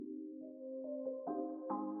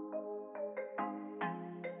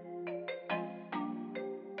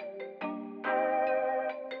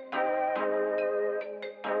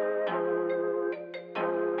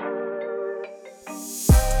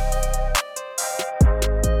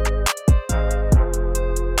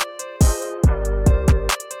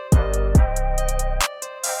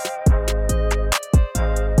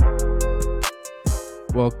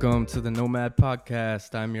Welcome to the Nomad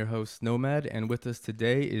Podcast. I'm your host, Nomad, and with us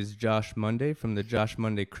today is Josh Monday from the Josh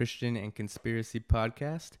Monday Christian and Conspiracy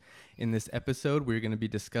Podcast. In this episode, we're going to be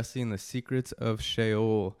discussing the secrets of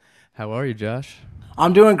Sheol. How are you, Josh?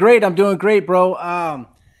 I'm doing great, bro.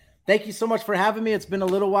 Thank you so much for having me. It's been a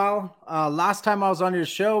little while. Last time I was on your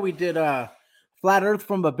show, we did Flat Earth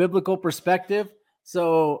from a biblical perspective.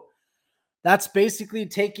 So that's basically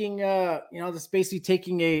taking, a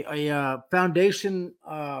foundation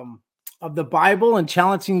of the Bible and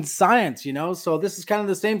challenging science. So this is kind of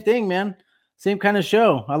the same thing, man. Same kind of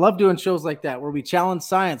show. I love doing shows like that where we challenge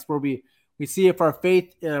science, where we see if our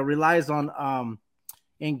faith relies on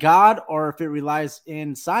in God or if it relies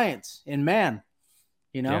in science, in man.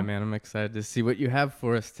 Yeah, man, I'm excited to see what you have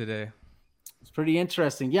for us today. It's pretty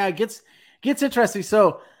interesting. Yeah, it gets interesting.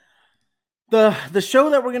 So the show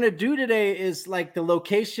that we're gonna do today is like the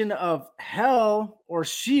location of hell or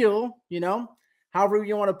Sheol, however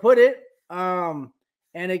you want to put it. And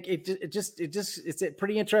it's a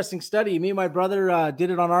pretty interesting study. Me and my brother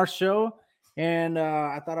did it on our show, and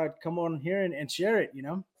I thought I'd come on here and share it.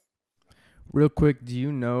 Real quick, do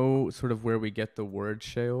you know sort of where we get the word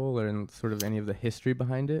Sheol and sort of any of the history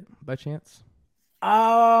behind it by chance?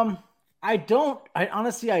 I don't. I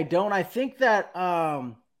honestly I don't. I think that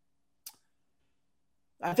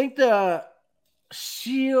I think the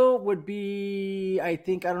Sheol would be. I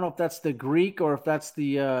don't know if that's the Greek or if that's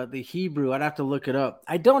the Hebrew. I'd have to look it up.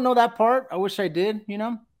 I don't know that part. I wish I did.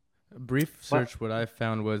 A brief search, what I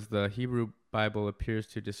found was the Hebrew Bible appears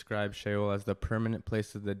to describe Sheol as the permanent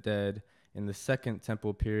place of the dead. In the Second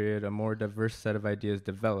Temple period, a more diverse set of ideas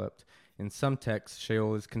developed. In some texts,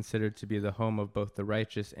 Sheol is considered to be the home of both the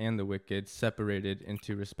righteous and the wicked, separated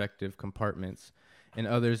into respective compartments. In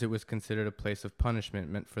others, it was considered a place of punishment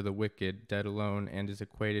meant for the wicked, dead alone, and is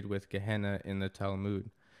equated with Gehenna in the Talmud.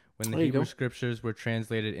 When the Hebrew scriptures were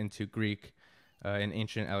translated into Greek in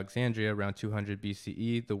ancient Alexandria around 200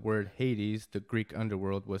 BCE, the word Hades, the Greek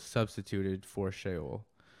underworld, was substituted for Sheol.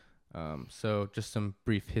 So just some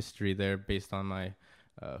brief history there based on my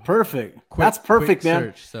perfect. That's perfect, man.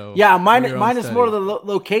 Search, so yeah, mine is more the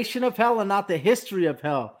location of hell and not the history of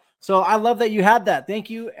hell. So I love that you had that.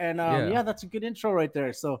 Thank you. And yeah, that's a good intro right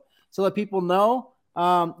there. So that people know.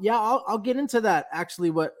 I'll get into that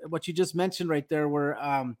actually. What you just mentioned right there, where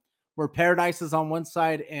paradise is on one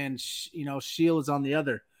side and Sheol is on the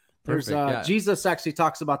other. There's Jesus actually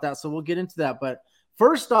talks about that. So we'll get into that. But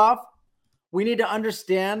first off, we need to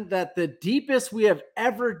understand that the deepest we have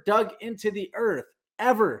ever dug into the earth,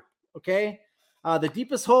 ever, okay? The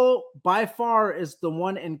deepest hole by far is the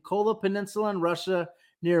one in Kola Peninsula in Russia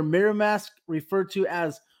near Murmansk, referred to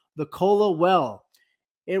as the Kola Well.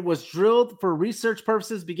 It was drilled for research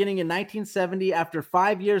purposes beginning in 1970. After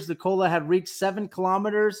 5 years, the Kola had reached 7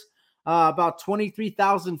 kilometers, about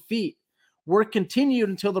 23,000 feet. Work continued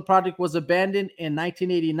until the project was abandoned in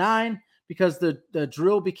 1989. Because the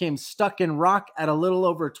drill became stuck in rock at a little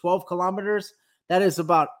over 12 kilometers. That is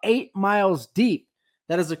about 8 miles deep.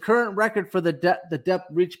 That is a current record for the depth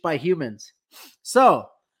reached by humans. So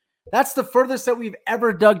that's the furthest that we've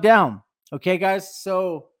ever dug down. Okay, guys?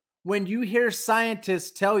 So when you hear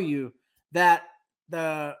scientists tell you that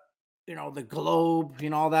the globe,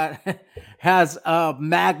 all that has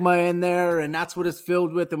magma in there and that's what it's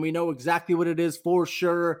filled with and we know exactly what it is for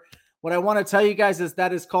sure. What I want to tell you guys is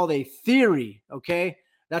that is called a theory, okay?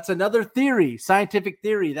 That's another theory, scientific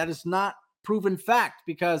theory. That is not proven fact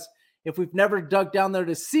because if we've never dug down there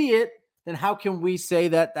to see it, then how can we say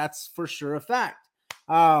that that's for sure a fact?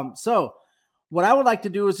 So what I would like to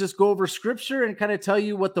do is just go over scripture and kind of tell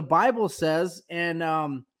you what the Bible says. And,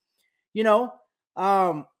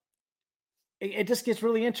 it just gets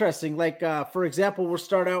really interesting. Like, for example, we'll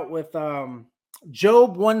start out with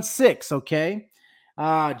Job 1:6, okay?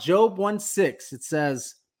 Job 1:6, it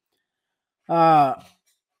says,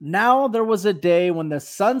 now there was a day when the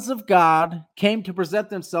sons of God came to present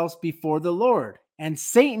themselves before the Lord, and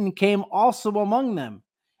Satan came also among them.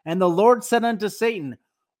 And the Lord said unto Satan,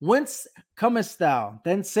 whence comest thou?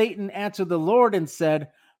 Then Satan answered the Lord and said,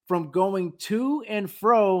 from going to and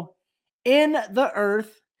fro in the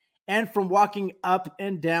earth, and from walking up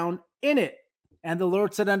and down in it. And the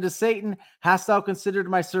Lord said unto Satan, hast thou considered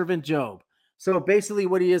my servant Job? So basically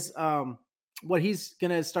what he's going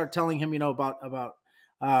to start telling him, about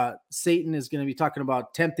Satan is going to be talking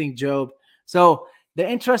about tempting Job. So the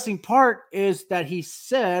interesting part is that he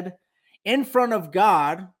said in front of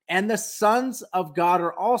God, and the sons of God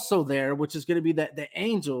are also there, which is going to be the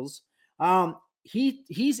angels.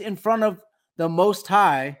 He's in front of the Most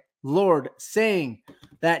High Lord, saying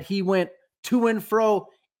that he went to and fro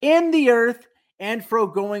in the earth and fro,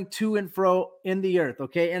 going to and fro in the earth,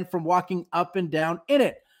 okay, and from walking up and down in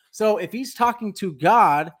it. So if he's talking to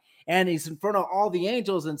God and he's in front of all the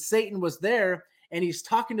angels and Satan was there and he's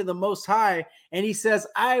talking to the Most High and he says,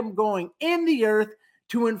 I'm going in the earth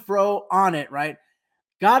to and fro on it, right?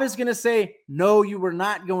 God is going to say, no, you were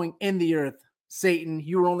not going in the earth, Satan.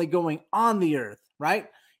 You were only going on the earth, right?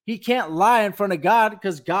 He can't lie in front of God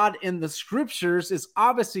because God in the scriptures is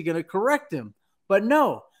obviously going to correct him. But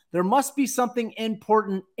no, there must be something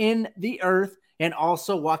important in the earth and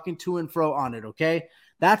also walking to and fro on it, okay?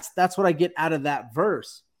 That's what I get out of that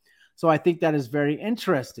verse. So I think that is very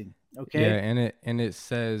interesting, okay? Yeah, and it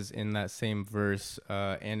says in that same verse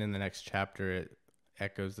and in the next chapter, it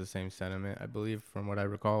echoes the same sentiment, I believe, from what I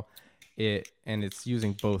recall. It's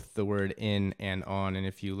using both the word in and on, and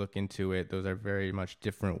if you look into it, those are very much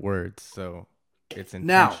different words. So it's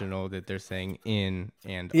intentional that they're saying in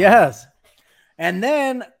and yes. On. And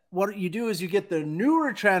then what you do is you get the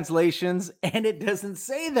newer translations, and it doesn't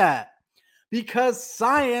say that because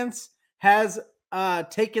science has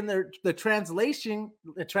taken the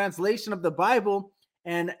translation of the Bible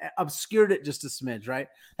and obscured it just a smidge, right?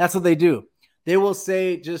 That's what they do. They will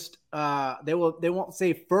say just they won't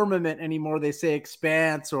say firmament anymore. They say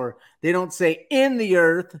expanse, or they don't say in the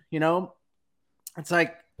earth. You know, it's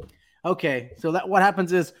like, okay, so that what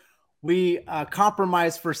happens is we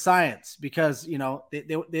compromise for science because, you know,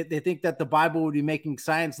 they think that the Bible would be making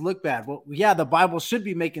science look bad. Well, yeah, the Bible should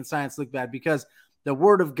be making science look bad because the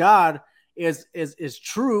word of God is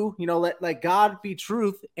true. You know, let God be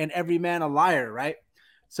truth and every man a liar, right?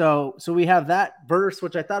 So we have that verse,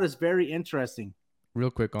 which I thought is very interesting. Real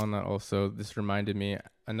quick on that also, this reminded me,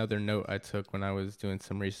 another note I took when I was doing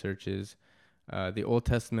some research is the Old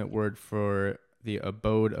Testament word for the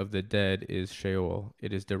abode of the dead is Sheol.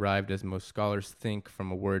 It is derived, as most scholars think,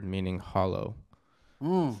 from a word meaning hollow.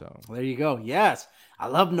 So there you go. Yes. I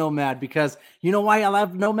love Nomad because you know why I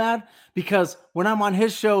love Nomad? Because when I'm on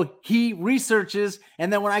his show, he researches,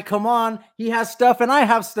 and then when I come on, he has stuff and I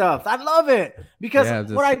have stuff. I love it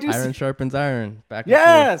because what I do, iron sharpens iron. Back and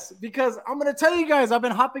yes, forth. Because I'm going to tell you guys, I've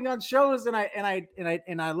been hopping on shows, and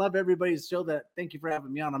I love everybody's show. That thank you for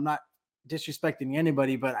having me on. I'm not disrespecting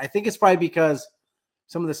anybody, but I think it's probably because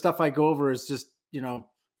some of the stuff I go over is just, you know,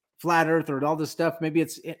 flat earth or all this stuff. Maybe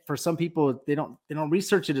it's for some people, they don't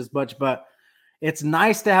research it as much, but it's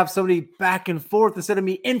nice to have somebody back and forth instead of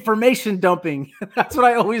me information dumping. That's what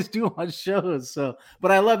I always do on shows. So,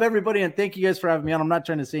 but I love everybody, and thank you guys for having me on. I'm not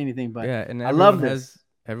trying to say anything, but yeah, and I love this.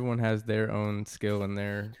 Everyone has their own skill and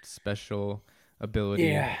their special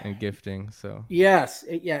ability and gifting. So yes.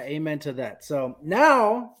 Yeah. Amen to that. So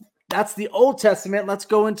now that's the Old Testament. Let's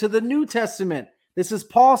go into the New Testament. This is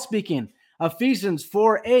Paul speaking. Ephesians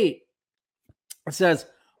 4:8. It says,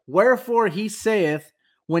 wherefore he saith,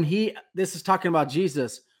 this is talking about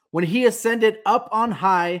Jesus, when he ascended up on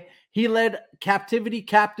high, he led captivity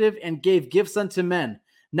captive and gave gifts unto men.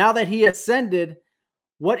 Now that he ascended,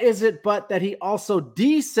 what is it but that he also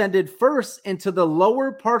descended first into the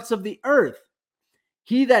lower parts of the earth?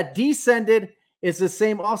 He that descended is the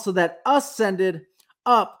same also that ascended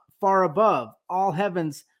up far above all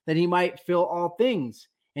heavens, that he might fill all things.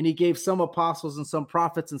 And he gave some apostles and some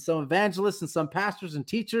prophets and some evangelists and some pastors and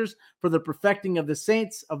teachers for the perfecting of the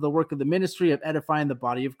saints, of the work of the ministry of edifying the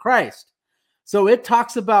body of Christ. So it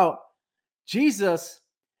talks about Jesus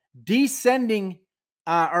descending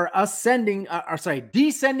descending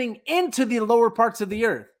into the lower parts of the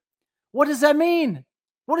earth. What does that mean?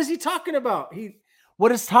 What is he talking about?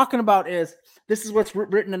 What it's talking about is, this is what's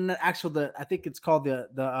written in the actual, I think it's called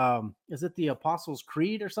is it the Apostles'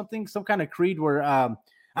 Creed or something? Some kind of creed where,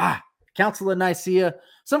 Council of Nicaea,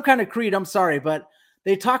 some kind of creed. I'm sorry, but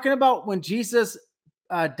they're talking about when Jesus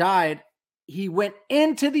died, he went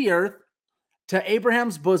into the earth to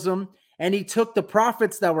Abraham's bosom, and he took the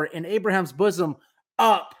prophets that were in Abraham's bosom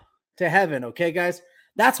up to heaven. Okay, guys,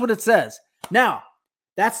 that's what it says. Now,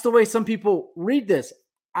 that's the way some people read this.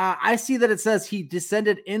 I see that it says he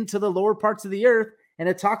descended into the lower parts of the earth, and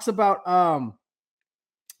it talks about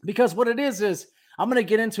because what it is I'm going to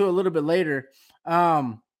get into a little bit later.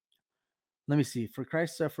 Let me see, for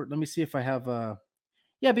Christ's effort. Let me see if I have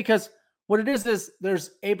because what it is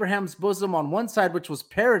there's Abraham's bosom on one side, which was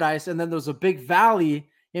paradise, and then there's a big valley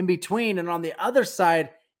in between, and on the other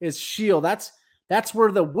side is Sheol. That's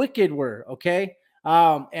where the wicked were. Okay,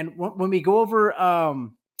 and when we go over,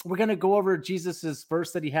 we're going to go over Jesus's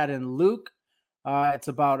verse that he had in Luke. It's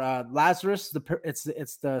about Lazarus.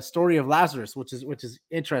 It's the story of Lazarus, which is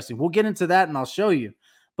interesting. We'll get into that, and I'll show you.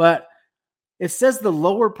 But it says the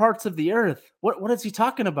lower parts of the earth. What is he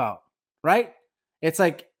talking about? Right? It's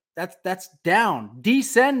like That's down.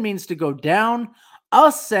 Descend means to go down.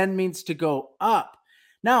 Ascend means to go up.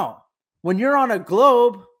 Now, when you're on a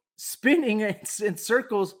globe spinning in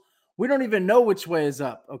circles, we don't even know which way is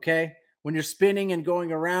up, okay? When you're spinning and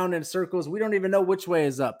going around in circles, we don't even know which way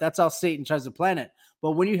is up. That's how Satan tries to plan it.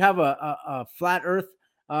 But when you have a flat earth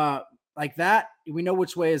like that, we know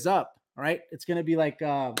which way is up, right? It's going to be like,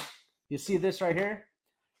 you see this right here?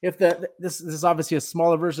 If this is obviously a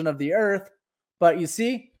smaller version of the earth, but you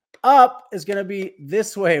see, up is going to be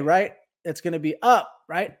this way, right? It's going to be up,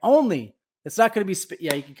 right? Only. It's not going to be,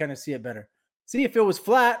 yeah, you can kind of see it better. See, if it was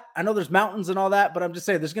flat, I know there's mountains and all that, but I'm just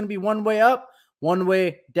saying there's going to be one way up, one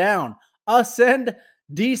way down. Ascend,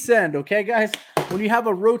 descend, okay, guys? When you have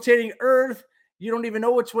a rotating earth, you don't even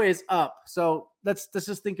know which way is up. So let's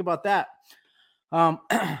just think about that.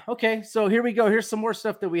 Okay, so here we go. Here's some more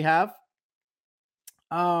stuff that we have.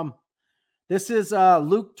 This is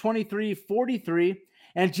Luke 23:43.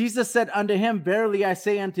 And Jesus said unto him, verily I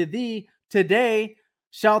say unto thee, today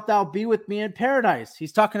shalt thou be with me in paradise.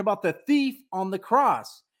 He's talking about the thief on the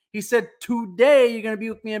cross. He said, today you're going to be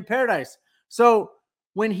with me in paradise. So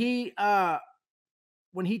when he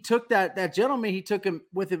took that gentleman, he took him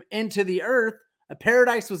with him into the earth. A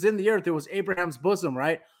paradise was in the earth. It was Abraham's bosom,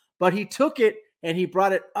 right? But he took it and he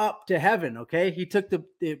brought it up to heaven, okay? He took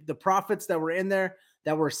the prophets that were in there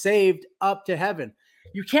that were saved up to heaven.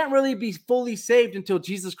 You can't really be fully saved until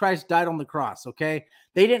Jesus Christ died on the cross, okay?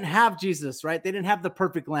 They didn't have Jesus, right? They didn't have the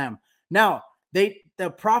perfect lamb. Now, the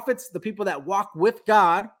prophets, the people that walk with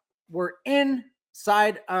God, were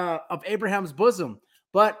inside of Abraham's bosom,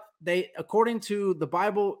 but they, according to the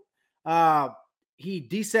Bible, he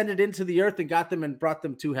descended into the earth and got them and brought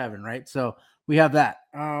them to heaven, right? So we have that.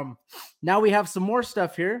 Now we have some more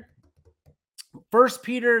stuff here. 1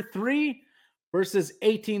 Peter 3, verses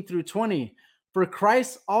 18 through 20. For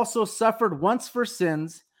Christ also suffered once for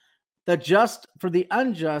sins, the just for the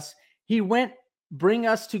unjust. He went bring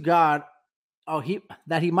us to God.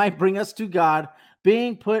 That he might bring us to God,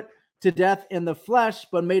 being put to death in the flesh,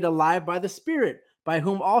 but made alive by the Spirit, by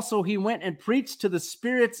whom also he went and preached to the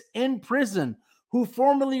spirits in prison, who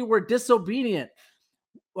formerly were disobedient,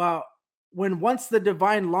 when once the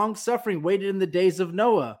divine long-suffering waited in the days of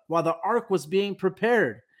Noah, while the ark was being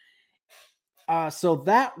prepared. So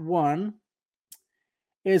that one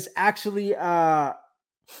is actually,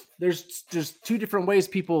 there's two different ways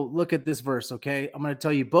people look at this verse, okay? I'm going to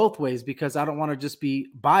tell you both ways because I don't want to just be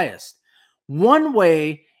biased. One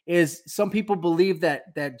way is some people believe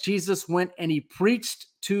that Jesus went and he preached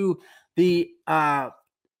to the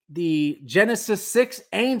Genesis 6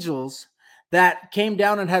 angels that came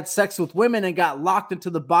down and had sex with women and got locked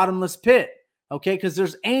into the bottomless pit, okay? Because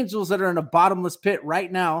there's angels that are in a bottomless pit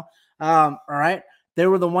right now, all right? They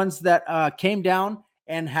were the ones that came down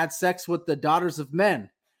and had sex with the daughters of men.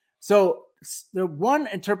 So the one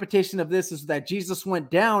interpretation of this is that Jesus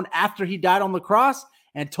went down after he died on the cross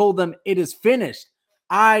and told them, it is finished.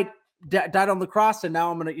 I died on the cross and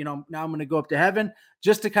now I'm going to go up to heaven,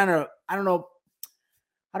 just to kind of, I don't know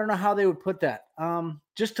how they would put that.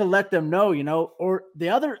 Just to let them know, or the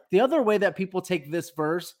other way that people take this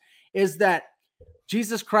verse is that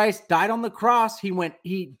Jesus Christ died on the cross.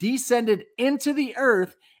 He descended into the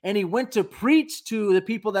earth and he went to preach to the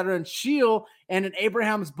people that are in Sheol and in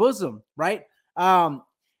Abraham's bosom, right?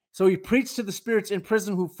 So he preached to the spirits in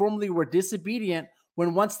prison who formerly were disobedient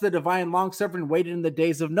when once the divine long-suffering waited in the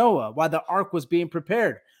days of Noah while the ark was being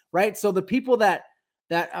prepared, right? So the people that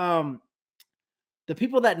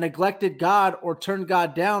neglected God or turned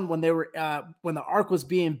God down when the ark was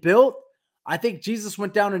being built, I think Jesus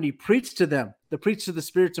went down and he preached to them, preached to the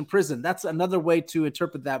spirits in prison. That's another way to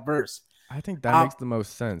interpret that verse. I think that makes the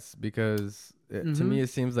most sense because to me, it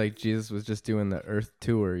seems like Jesus was just doing the earth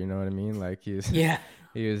tour. You know what I mean? Like he was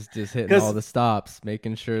just hitting all the stops,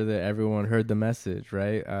 making sure that everyone heard the message,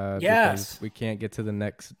 right? Yes. Because we can't get to the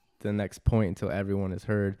next point until everyone is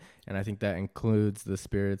heard. And I think that includes the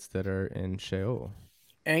spirits that are in Sheol.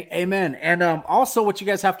 Amen. And also what you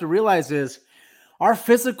guys have to realize is our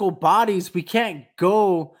physical bodies, we can't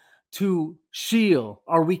go to Sheol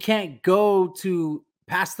or we can't go to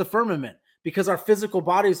past the firmament because our physical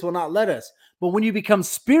bodies will not let us. But when you become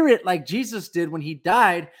spirit like Jesus did when he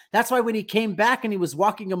died, that's why when he came back and he was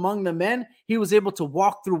walking among the men, he was able to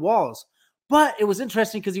walk through walls. But it was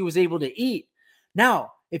interesting because he was able to eat.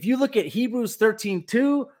 Now, if you look at Hebrews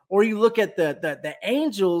 13:2, or you look at the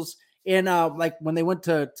angels in like when they went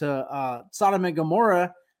to Sodom and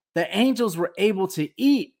Gomorrah, the angels were able to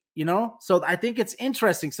eat, So I think it's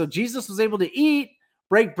interesting. So Jesus was able to eat,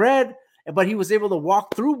 break bread, but he was able to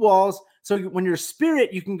walk through walls. So when you're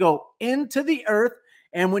spirit, you can go into the earth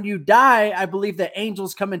And when you die, I believe that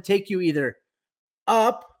angels come and take you either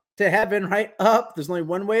up to heaven, right? Up. There's only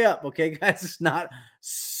one way up, okay, guys? It's not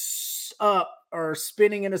up or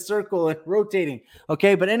spinning in a circle and rotating,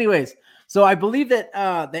 okay? But anyways, so I believe that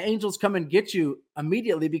the angels come and get you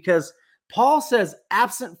immediately because Paul says,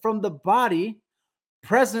 absent from the body,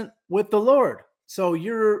 present with the Lord. So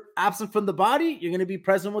you're absent from the body, you're going to be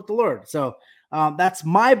present with the Lord. So that's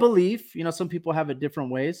my belief. You know, some people have it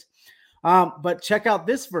different ways. But check out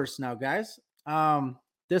this verse now, guys.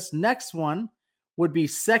 This next one would be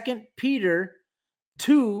 2 Peter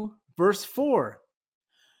 2, verse 4.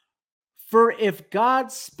 For if God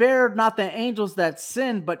spared not the angels that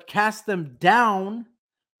sinned, but cast them down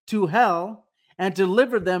to hell and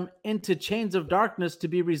delivered them into chains of darkness to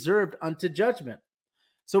be reserved unto judgment.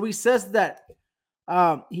 So he says that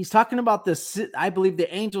he's talking about I believe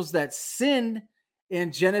the angels that sinned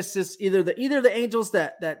in Genesis, either the angels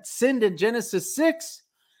that sinned in Genesis 6,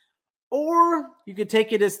 or you could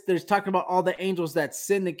take it as there's talking about all the angels that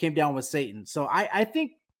sinned and came down with Satan. So I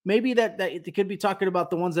think maybe that it could be talking about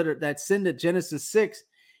the ones that sinned at Genesis 6.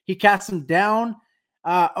 He cast them down.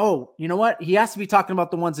 You know what? He has to be talking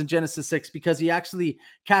about the ones in Genesis 6 because he actually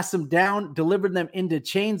cast them down, delivered them into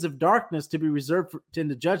chains of darkness to be reserved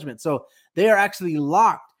into judgment. So they are actually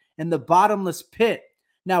locked in the bottomless pit.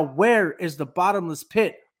 Now, where is the bottomless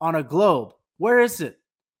pit on a globe? Where is it?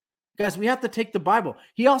 Guys, we have to take the Bible.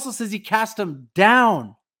 He also says he cast them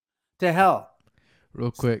down to hell.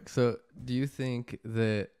 Real quick. So do you think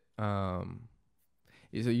that, so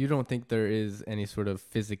you don't think there is any sort of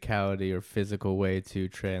physicality or physical way to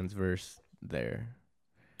transverse there?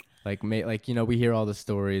 Like, you know, we hear all the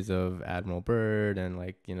stories of Admiral Byrd and,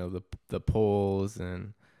 like, you know, the poles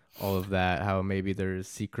and all of that, how maybe there's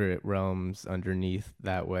secret realms underneath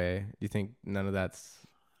that way. Do you think none of that's,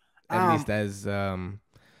 at least as,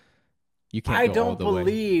 you can't I go don't all the way?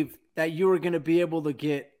 believe that you are going to be able to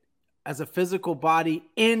get as a physical body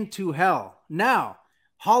into hell. Now,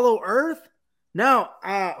 Hollow Earth. Now,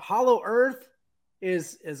 Hollow Earth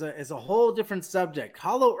is a whole different subject.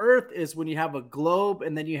 Hollow Earth is when you have a globe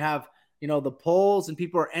and then you have, you know, the poles and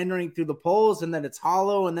people are entering through the poles and then it's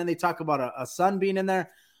hollow and then they talk about a sun being in there.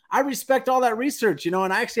 I respect all that research, you know,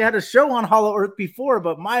 and I actually had a show on Hollow Earth before,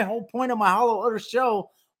 but my whole point of my Hollow Earth show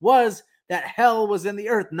was that hell was in the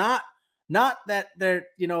earth, not that there,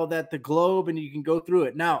 you know, that the globe and you can go through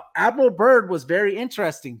it. Now, Admiral Byrd was very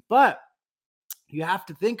interesting, but you have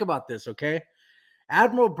to think about this, okay?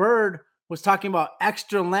 Admiral Byrd was talking about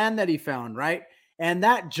extra land that he found, right? And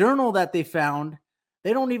that journal that they found,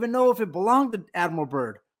 they don't even know if it belonged to Admiral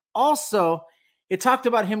Byrd. Also, it talked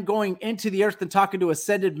about him going into the earth and talking to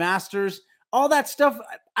ascended masters, all that stuff.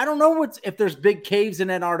 I don't know if there's big caves in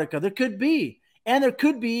Antarctica. There could be. And there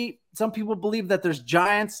could be, some people believe that there's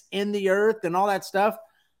giants in the earth and all that stuff.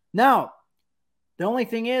 Now, the only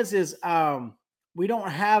thing is we don't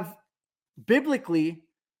have, biblically,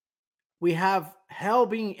 we have hell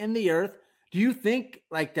being in the earth. Do you think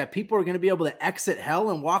like that people are going to be able to exit hell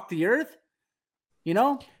and walk the earth? You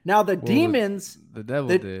know, now the demons, the devil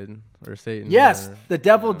did, or Satan. Yes, the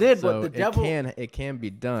devil did, so but the devil it can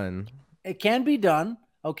be done. It can be done.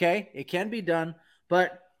 Okay, it can be done,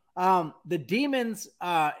 but the demons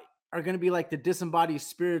are going to be like the disembodied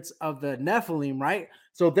spirits of the Nephilim, right?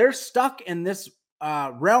 So they're stuck in this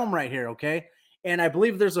realm right here. Okay, and I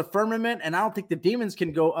believe there's a firmament, and I don't think the demons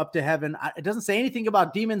can go up to heaven. It doesn't say anything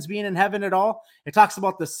about demons being in heaven at all. It talks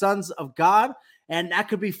about the sons of God. And that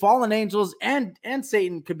could be fallen angels and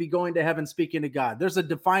Satan could be going to heaven speaking to God. There's a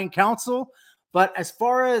divine council. But as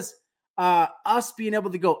far as us being able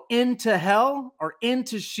to go into hell or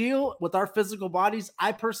into Sheol with our physical bodies,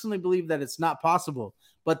 I personally believe that it's not possible.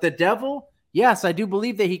 But the devil, yes, I do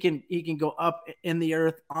believe that he can go up in the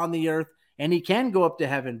earth, on the earth, and he can go up to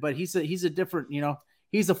heaven. But he's a different, you know,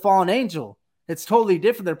 he's a fallen angel. It's totally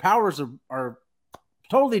different. Their powers are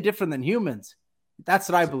totally different than humans. That's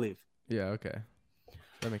what I believe. Yeah, okay.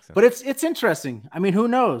 That makes sense. But it's interesting. I mean, who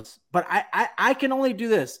knows? But I can only do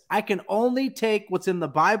this. I can only take what's in the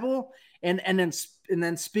Bible and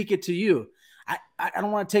then speak it to you. I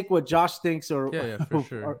don't want to take what Josh thinks or for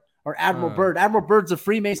sure. or Admiral Byrd. Admiral Byrd's a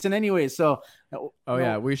Freemason anyway, so.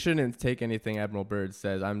 Yeah, we shouldn't take anything Admiral Byrd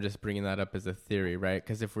says. I'm just bringing that up as a theory, right?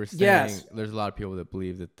 Because if we're saying there's a lot of people that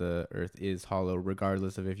believe that the Earth is hollow,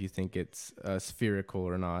 regardless of if you think it's spherical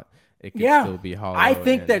or not. It can still be hollow. I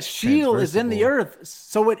think that Sheol is in the earth.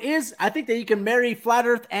 So it is. I think that you can marry flat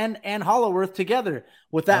earth and hollow earth together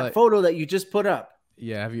with that photo that you just put up.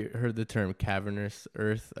 Yeah. Have you heard the term cavernous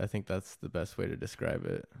earth? I think that's the best way to describe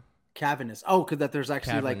it. Cavernous. Oh, because that there's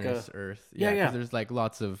actually cavernous like a earth. Yeah. There's like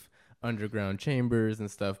lots of underground chambers and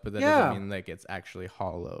stuff, but that doesn't mean like it's actually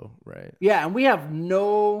hollow, right? Yeah, and we have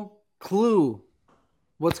no clue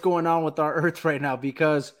what's going on with our Earth right now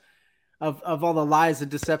because of all the lies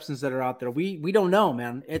and deceptions that are out there. We don't know,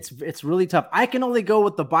 man. It's really tough. I can only go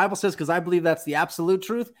with the Bible says because I believe that's the absolute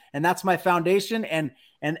truth, and that's my foundation. And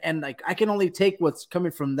like I can only take what's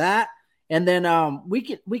coming from that. And then we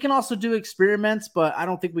can also do experiments, but I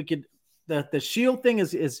don't think we could. The shield thing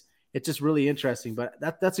is it's just really interesting. But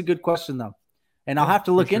that's a good question though, and I'll have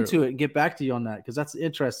to look into it and get back to you on that because that's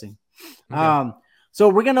interesting. Okay. So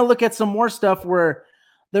we're gonna look at some more stuff where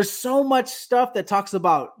there's so much stuff that talks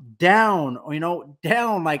about down,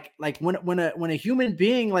 down like when a human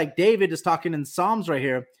being like David is talking in Psalms right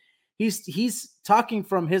here, he's talking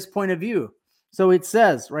from his point of view. So it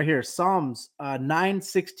says right here, Psalms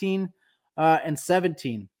 9:16 and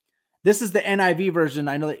 17. This is the NIV version.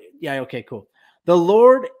 I know that, yeah, okay, cool. The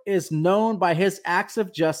Lord is known by his acts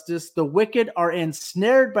of justice. The wicked are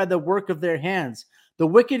ensnared by the work of their hands. The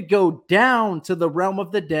wicked go down to the realm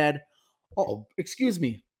of the dead. Oh, excuse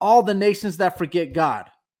me, all the nations that forget God.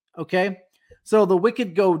 Okay. So the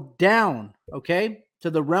wicked go down, okay, to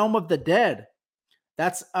the realm of the dead.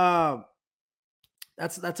 That's a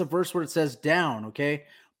verse where it says down, okay?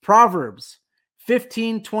 Proverbs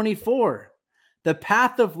 15:24. The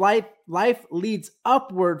path of life leads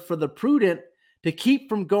upward for the prudent to keep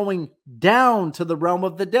from going down to the realm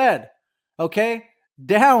of the dead. Okay?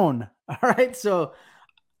 Down. All right. So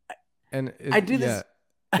and I do this.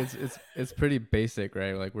 It's pretty basic,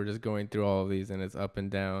 right? Like we're just going through all of these and it's up and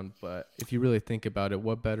down. But if you really think about it,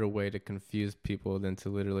 what better way to confuse people than to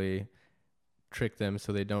literally trick them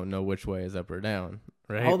so they don't know which way is up or down,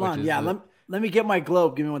 right? Hold on. Yeah, let me get my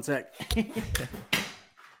globe. Give me 1 sec.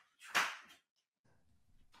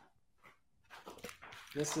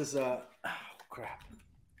 This is crap.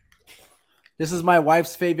 This is my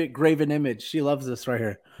wife's favorite graven image. She loves this right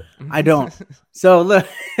here. I don't. So look.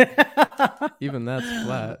 Even that's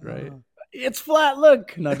flat, right? It's flat.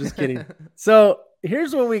 Look. No, just kidding. So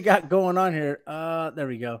here's what we got going on here. There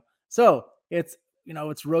we go. So it's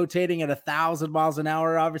rotating at 1,000 miles an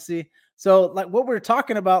hour, obviously. So like what we're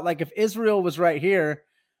talking about, like if Israel was right here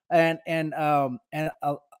and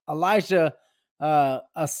Elijah,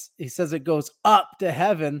 he says it goes up to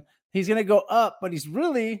heaven. He's going to go up, but he's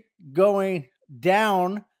really going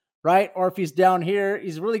down, right? Or if he's down here,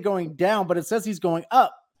 he's really going down, but it says he's going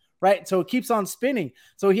up, right? So it keeps on spinning.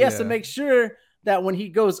 So he has to make sure that when he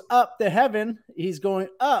goes up to heaven, he's going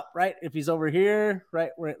up, right? If he's over here,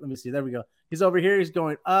 right? Let me see. There we go. He's over here. He's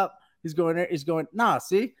going up. He's going there. He's going,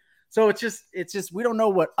 see? So it's just, we don't know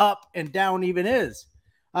what up and down even is.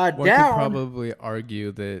 One down, could probably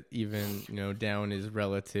argue that even down is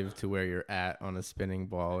relative to where you're at on a spinning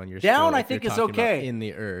ball, and you're down. Still, I think it's okay in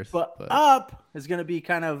the earth, but up is going to be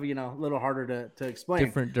kind of a little harder to explain.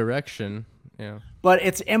 Different direction, yeah. But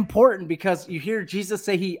it's important because you hear Jesus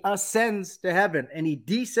say he ascends to heaven and he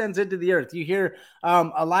descends into the earth. You hear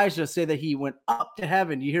Elijah say that he went up to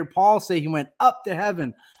heaven. You hear Paul say he went up to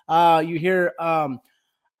heaven. You hear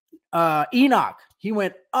Enoch. He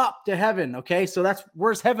went up to heaven. Okay. So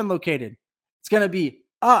where's heaven located? It's going to be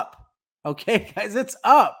up. Okay, guys, it's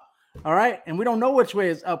up. All right. And we don't know which way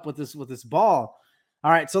is up with this ball.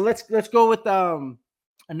 All right. So let's go with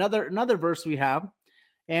another verse we have.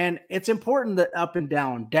 And it's important that up and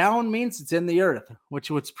down. Down means it's in the earth,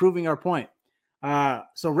 which was proving our point.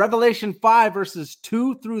 So Revelation 5 verses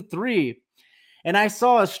 2-3. And I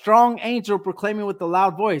saw a strong angel proclaiming with a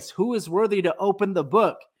loud voice, who is worthy to open the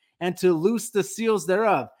book and to loose the seals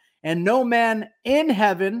thereof? And no man in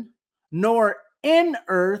heaven, nor in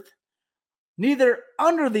earth, neither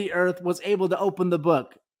under the earth was able to open the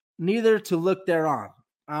book, neither to look thereon.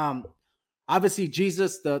 Obviously,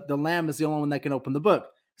 Jesus, the Lamb, is the only one that can open the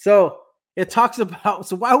book. So it talks about,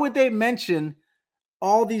 so why would they mention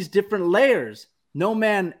all these different layers? No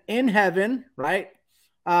man in heaven, right?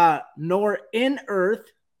 Nor in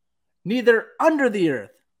earth, neither under the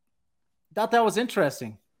earth. Thought that was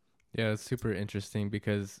interesting. Yeah, it's super interesting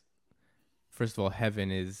because, first of all, heaven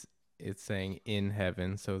it's saying in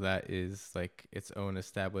heaven, so that is like its own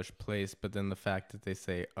established place. But then the fact that they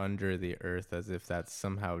say under the earth as if that's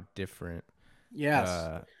somehow different.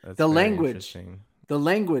 Yes, the language,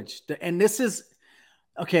 and this is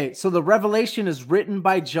okay. So the Revelation is written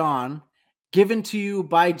by John, given to you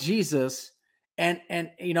by Jesus, and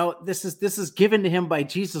this is given to him by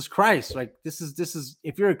Jesus Christ. Like this is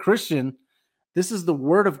if you're a Christian, this is the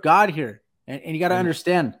word of God here, and you got to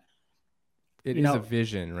understand. It is a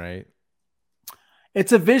vision, right?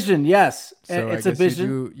 It's a vision, yes. So it's a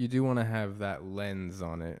vision. You do want to have that lens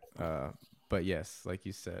on it, but yes, like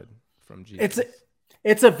you said, from Jesus.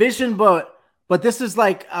 It's a vision, but this is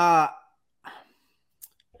like how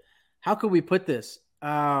could we put this?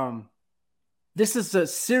 This is a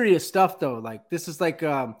serious stuff though. Like this is like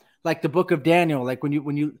the book of Daniel. Like when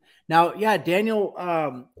you now, yeah,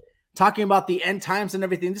 Daniel talking about the end times and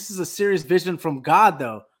everything. This is a serious vision from God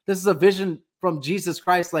though. This is a vision from Jesus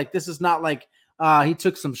Christ. Like this is not like he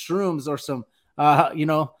took some shrooms or some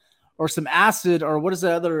or some acid or what is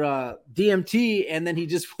the other DMT, and then he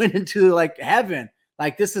just went into like heaven.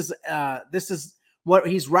 Like this is what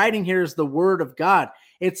he's writing here is the word of God.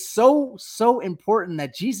 It's so important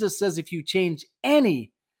that Jesus says if you change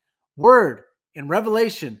any word in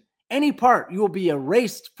Revelation, any part, you will be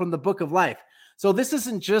erased from the book of life. So this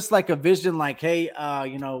isn't just like a vision like, hey,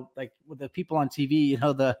 like with the people on TV,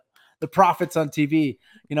 the prophets on TV,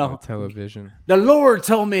 on television. The Lord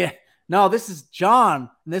told me. No, this is John,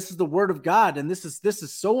 and this is the word of God, and this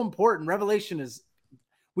is so important. Revelation is.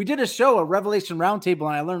 We did a show, a Revelation Roundtable,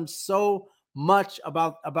 and I learned so much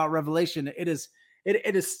about Revelation. It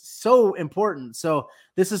is so important. So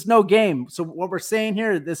this is no game. So what we're saying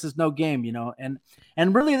here, this is no game,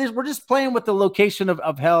 and really we're just playing with the location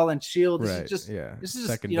of hell and Sheol. This is just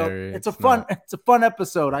secondary. It's a fun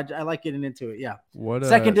episode. I like getting into it. Yeah. What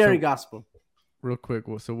secondary gospel? Real quick.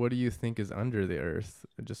 So what do you think is under the earth?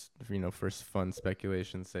 Just, for fun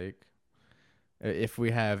speculation's sake. If we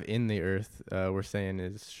have in the earth, we're saying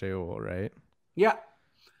is Sheol, right? Yeah.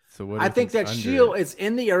 So what? I think that Sheol is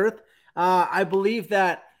in the earth. I believe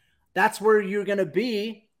that that's where you're going to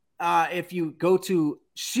be if you go to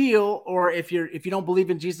Sheol, or if you don't believe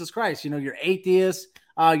in Jesus Christ. You're atheist.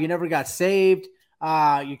 You never got saved.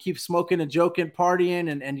 You keep smoking and joking, partying,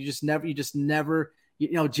 and you just never.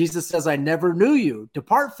 Jesus says, "I never knew you.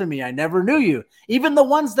 Depart from me. I never knew you." Even the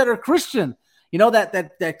ones that are Christian,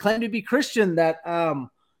 that claim to be Christian, that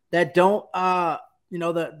don't.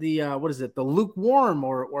 What is it? The lukewarm,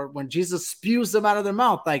 or when Jesus spews them out of their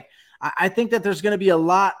mouth. Like, I think that there's going to be a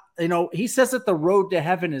lot, he says that the road to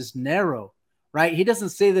heaven is narrow, right? He doesn't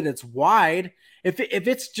say that it's wide. If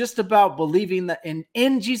it's just about believing that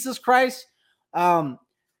in Jesus Christ,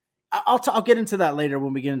 I'll get into that later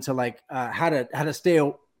when we get into like how to stay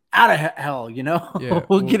out of hell, Yeah,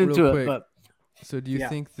 we'll get into it. But so do you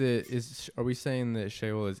think that are we saying that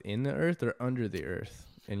Sheol is in the earth or under the earth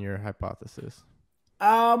in your hypothesis?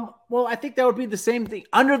 Well, I think that would be the same thing.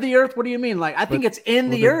 Under the earth, what do you mean? Like, I think it's in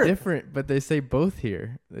the earth. Different, but they say both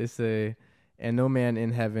here. They say, and no man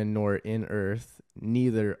in heaven nor in earth,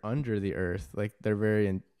 neither under the earth. Like, they're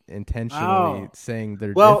very intentionally saying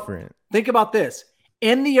they're different. Think about this.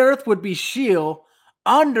 In the earth would be Sheol.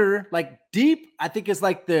 Under, like deep, I think is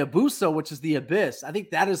like the Abuso, which is the abyss. I think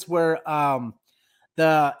that is where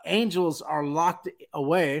the angels are locked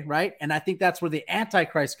away, right? And I think that's where the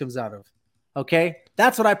Antichrist comes out of. Okay,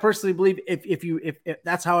 that's what I personally believe. If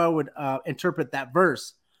that's how I would interpret that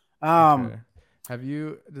verse. Okay.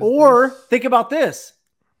 Think about this: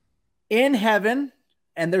 in heaven,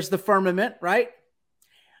 and there's the firmament, right?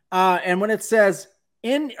 And when it says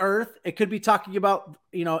in earth, it could be talking about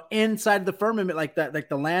inside the firmament, like that, like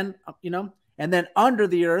the land, and then under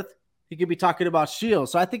the earth, it could be talking about Sheol.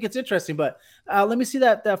 So I think it's interesting. But let me see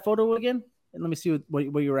that photo again, and let me see what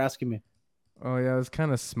you were asking me. Oh yeah, it was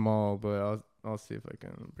kind of small, but I'll see if I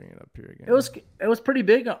can bring it up here again. It was pretty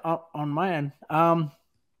big on my end. The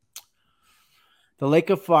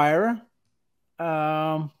lake of fire.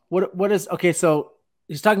 What is okay? So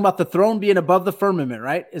he's talking about the throne being above the firmament,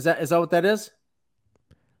 right? Is that what that is?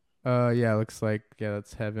 Yeah, it looks like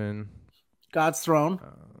that's heaven. God's throne.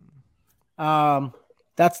 It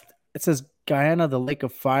says Guyana, the lake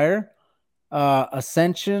of fire,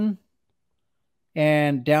 ascension.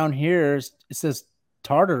 And down here it says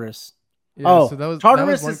Tartarus. Yeah, so that was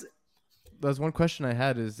Tartarus. That was one question I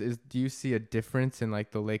had is do you see a difference in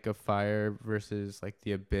like the lake of fire versus like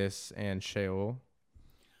the abyss and Sheol?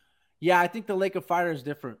 Yeah, I think the lake of fire is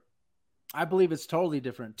different. I believe it's totally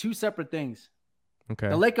different. Two separate things. Okay.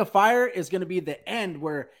 The lake of fire is going to be the end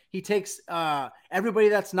where he takes everybody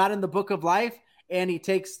that's not in the book of life, and he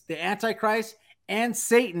takes the Antichrist and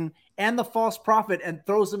Satan and the false prophet and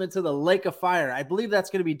throws them into the lake of fire. I believe that's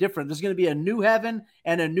going to be different. There's going to be a new heaven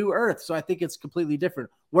and a new earth. So I think it's completely different.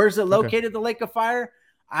 Where's it located, the lake of fire?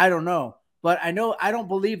 I don't know. But I don't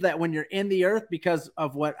believe that when you're in the earth, because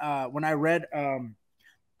of what when I read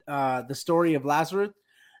the story of Lazarus,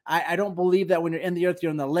 I don't believe that when you're in the earth,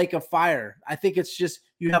 you're in the lake of fire. I think it's just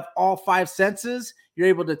you have all five senses. You're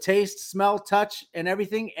able to taste, smell, touch, and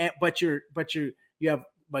everything.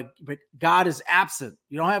 But God is absent.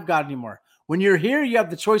 You don't have God anymore. When you're here, you have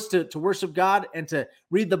the choice to worship God and to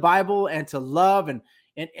read the Bible and to love and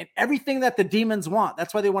and everything that the demons want.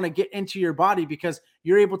 That's why they want to get into your body, because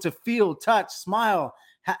you're able to feel, touch, smile,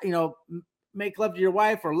 make love to your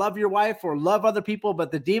wife or love other people.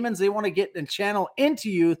 But the demons, they want to get and channel into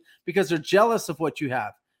you because they're jealous of what you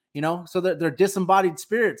have, so they're disembodied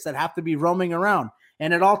spirits that have to be roaming around.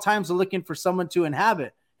 And at all times they're looking for someone to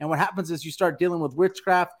inhabit. And what happens is you start dealing with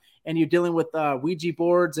witchcraft, and you're dealing with Ouija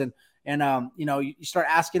boards, and you start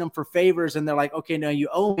asking them for favors, and they're like, okay, now you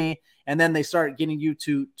owe me. And then they start getting you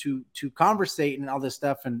to conversate and all this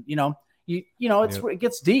stuff. And, it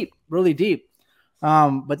gets deep, really deep.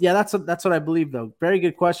 But yeah, that's what I believe, though. Very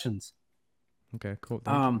good questions. Okay, cool.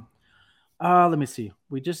 Let me see.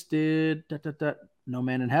 We just did No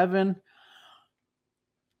Man in Heaven.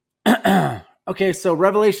 Okay, so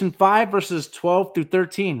Revelation 5 verses 12 through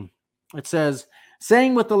 13. It says,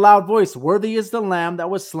 saying with a loud voice, worthy is the Lamb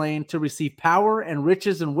that was slain to receive power and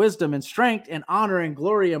riches and wisdom and strength and honor and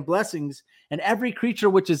glory and blessings, and every creature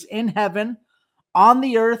which is in heaven, on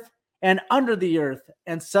the earth, and under the earth,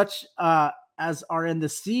 and such as are in the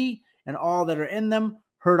sea, and all that are in them,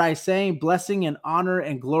 heard I saying, blessing and honor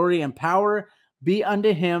and glory and power be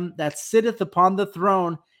unto him that sitteth upon the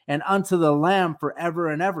throne and unto the Lamb forever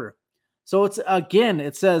and ever. So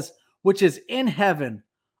it says, which is in heaven,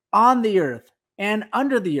 on the earth, and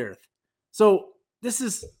under the earth. So this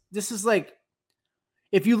is like,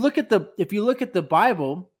 if you look at the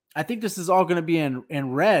Bible, I think this is all going to be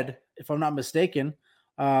in red, if I'm not mistaken.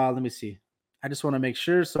 Let me see. I just want to make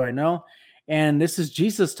sure so I know. And this is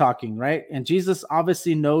Jesus talking, right? And Jesus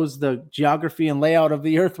obviously knows the geography and layout of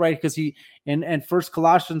the earth, right? Because in First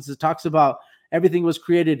Colossians, it talks about everything was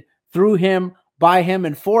created through him, by him,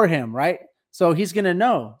 and for him, right? So he's going to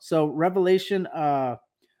know. So Revelation, I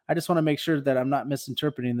just want to make sure that I'm not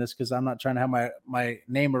misinterpreting this, because I'm not trying to have my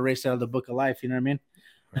name erased out of the book of life. You know what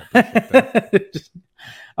I mean?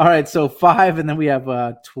 All right. So 5, and then we have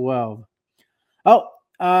 12. Oh,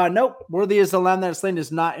 nope. Worthy is the Lamb that is slain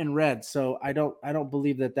is not in red. So I don't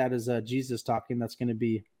believe that is Jesus talking. That's going to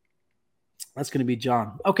be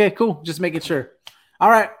John. Okay, cool. Just making sure. All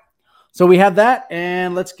right. So we have that,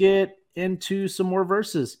 and let's get into some more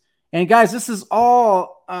verses. And guys, this is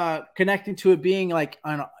all connecting to it being like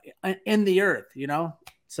in the earth,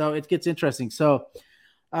 so it gets interesting. So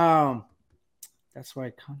that's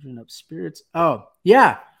why conjuring up spirits. Oh,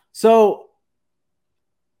 yeah. So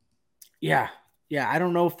yeah. I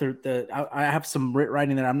don't know if I have some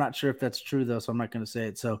writing there. I'm not sure if that's true, though, so I'm not going to say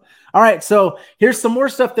it. So, all right. So here's some more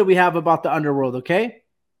stuff that we have about the underworld. Okay.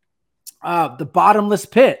 The bottomless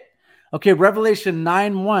pit. Okay. Revelation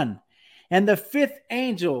 9:1. And the 5th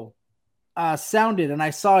angel sounded, and I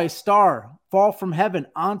saw a star fall from heaven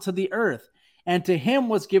onto the earth, and to him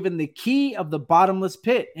was given the key of the bottomless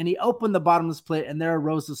pit. And he opened the bottomless pit, and there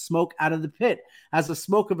arose a smoke out of the pit, as the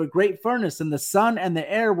smoke of a great furnace, and the sun and the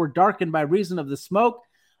air were darkened by reason of the smoke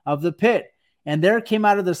of the pit. And there came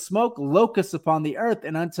out of the smoke locusts upon the earth,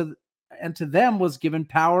 and unto them was given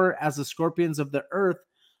power, as the scorpions of the earth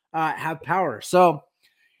have power. So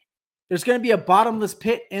there's going to be a bottomless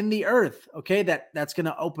pit in the earth, okay, that's going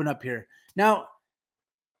to open up here. Now,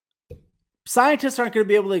 scientists aren't going to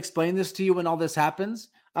be able to explain this to you when all this happens.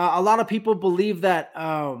 A lot of people believe that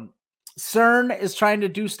CERN is trying to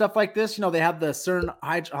do stuff like this. They have the CERN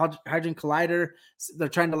Hadron Collider. They're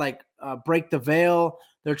trying to break the veil.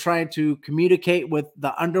 They're trying to communicate with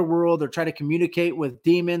the underworld. They're trying to communicate with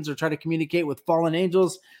demons, or try to communicate with fallen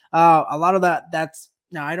angels. A lot of that's,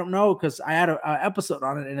 now I don't know, because I had an episode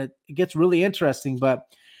on it, and it gets really interesting, but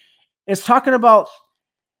it's talking about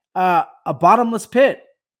a bottomless pit.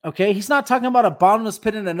 Okay, he's not talking about a bottomless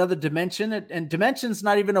pit in another dimension, and dimension's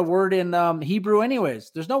not even a word in Hebrew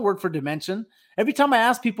anyways. There's no word for dimension. Every time I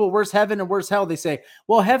ask people where's heaven and where's hell, they say,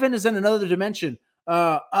 well, heaven is in another dimension,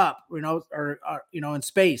 up, or in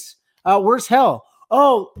space. Where's hell?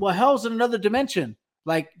 Oh, well, hell's in another dimension,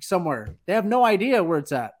 like somewhere. They have no idea where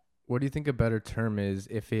it's at. What do you think a better term is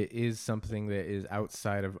if it is something that is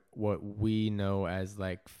outside of what we know as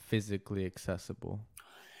like physically accessible?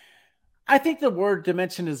 I think the word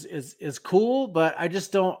dimension is cool, but I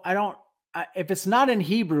don't if it's not in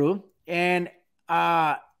Hebrew, and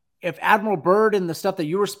if Admiral Byrd and the stuff that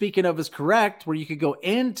you were speaking of is correct, where you could go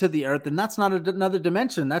into the earth, then that's not another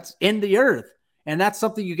dimension. That's in the earth, and that's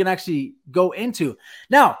something you can actually go into.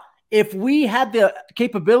 Now, if we had the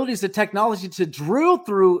capabilities, the technology to drill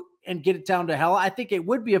through and get it down to hell, I think it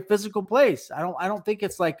would be a physical place. I don't think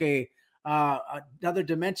it's like another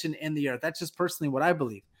dimension in the earth. That's just personally what I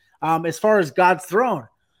believe. As far as God's throne,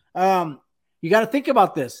 you got to think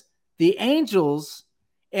about this. The angels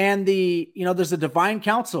and there's a divine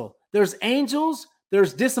council. There's angels,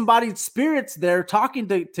 there's disembodied spirits there talking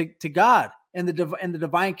to God. in the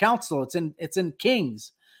divine council. It's in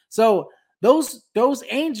Kings. So those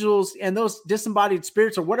angels and those disembodied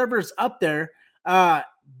spirits or whatever is up there,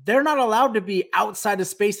 they're not allowed to be outside of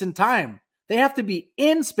space and time. They have to be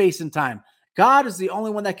in space and time. God is the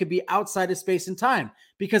only one that could be outside of space and time,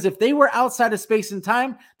 because if they were outside of space and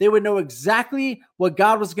time, they would know exactly what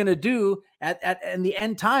God was going to do in the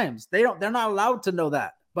end times. They're not allowed to know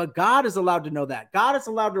that, but God is allowed to know that. God is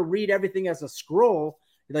allowed to read everything as a scroll,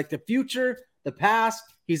 like the future, the past.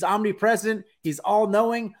 He's omnipresent. He's all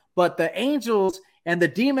knowing, but the angels and the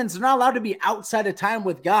demons are not allowed to be outside of time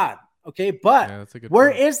with God. Okay, but where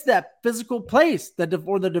is that physical place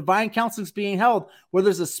where the divine council is being held, where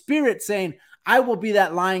there's a spirit saying, I will be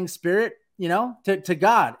that lying spirit, to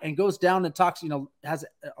God, and goes down and talks, has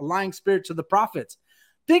a lying spirit to the prophets.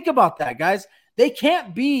 Think about that, guys. They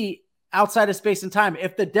can't be outside of space and time.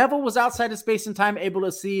 If the devil was outside of space and time, able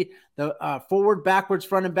to see the forward, backwards,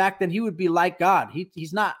 front, and back, then he would be like God.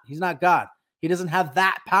 He's not God. He doesn't have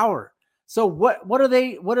that power. So what are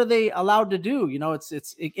they allowed to do?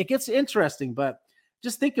 It gets interesting, but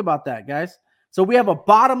just think about that, guys. So we have a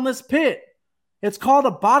bottomless pit. It's called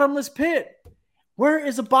a bottomless pit. Where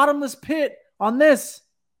is a bottomless pit on this?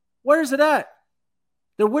 Where is it at?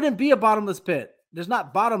 There wouldn't be a bottomless pit. There's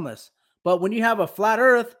not bottomless. But when you have a flat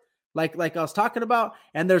earth, like I was talking about,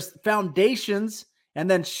 and there's foundations, and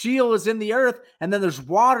then Sheol is in the earth, and then there's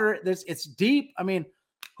water, it's deep. I mean,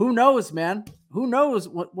 who knows, man? Who knows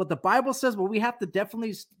what the Bible says? But we have to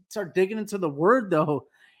definitely start digging into the word, though,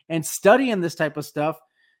 and studying this type of stuff,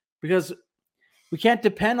 because we can't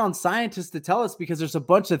depend on scientists to tell us, because there's a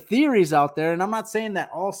bunch of theories out there. And I'm not saying that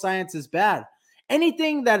all science is bad.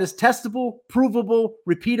 Anything that is testable, provable,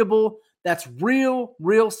 repeatable, that's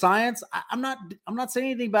real science. I'm not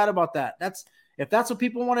saying anything bad about that. If that's what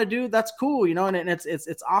people want to do, that's cool, and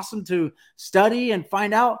it's awesome to study and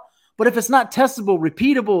find out. But if it's not testable,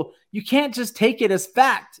 repeatable, you can't just take it as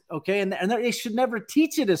fact, okay? And they should never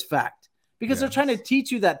teach it as fact, because they're trying to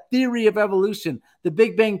teach you that theory of evolution. The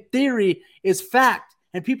Big Bang Theory is fact,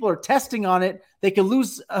 and people are testing on it. They can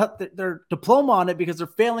lose their diploma on it because they're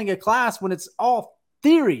failing a class when it's all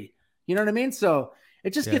theory. You know what I mean? So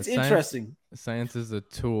it just gets interesting. Science is a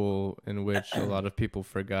tool in which a lot of people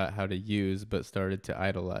forgot how to use, but started to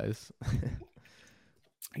idolize.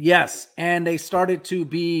 Yes, and they started to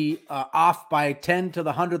be off by 10 to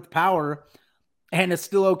the 100th power, and it's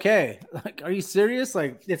still okay. Like, are you serious?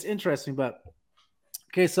 Like, it's interesting, but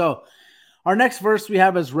okay. So our next verse we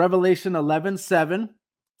have is Revelation 11:7.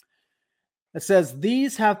 It says,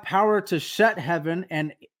 "These have power to shut heaven,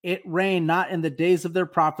 and it rain not in the days of their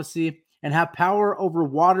prophecy, and have power over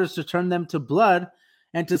waters to turn them to blood,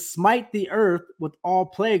 and to smite the earth with all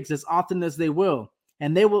plagues as often as they will.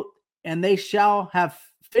 And they shall have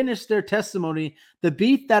finished their testimony. The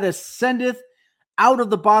beast that ascendeth out of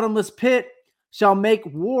the bottomless pit shall make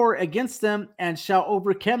war against them, and shall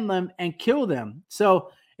overcome them and kill them." So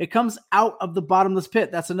it comes out of the bottomless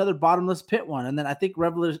pit. That's another bottomless pit one. And then I think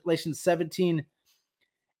Revelation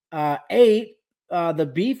 17:8,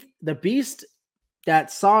 the beast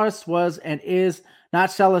that saw us was and is not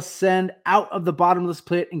shall ascend out of the bottomless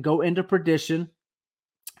pit and go into perdition,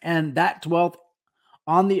 and that dwelt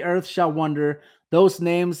on the earth shall wonder, those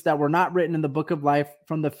names that were not written in the book of life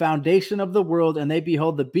from the foundation of the world, and they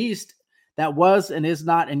behold the beast that was and is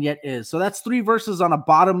not and yet is. So that's 3 verses on a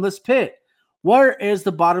bottomless pit. Where is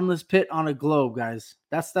the bottomless pit on a globe, guys?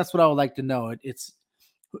 That's what I would like to know. Is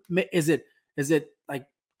it like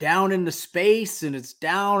down into space and it's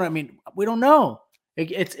down? I mean, we don't know.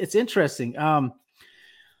 It's interesting.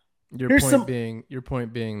 Your point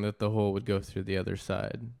being that the hole would go through the other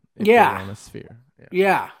side. Yeah. On a sphere.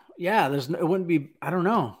 Yeah. It wouldn't be. I don't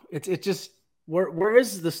know. It's just where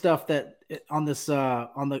is the stuff that on this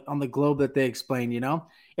on the globe that they explain?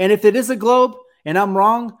 And if it is a globe and I'm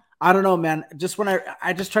wrong, I don't know, man. Just when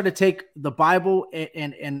I just try to take the Bible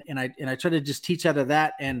and I try to just teach out of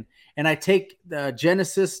that, and I take the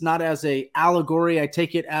Genesis not as a allegory. I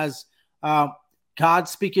take it as God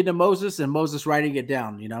speaking to Moses and Moses writing it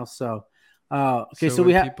down. So. Okay, so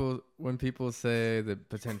we have when people say that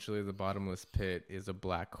potentially the bottomless pit is a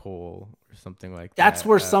black hole or something like that. That's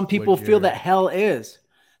where some people feel that hell is.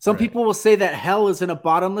 Some people will say that hell is in a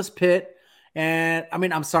bottomless pit, and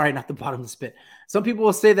I'm sorry, not the bottomless pit. Some people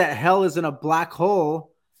will say that hell is in a black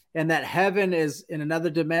hole, and that heaven is in another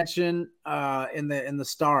dimension, in the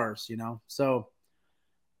stars. So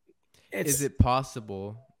is it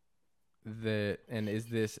possible that, and is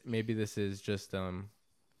this maybe this is just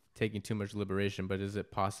taking too much liberation, but is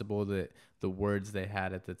it possible that the words they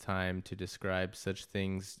had at the time to describe such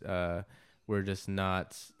things were just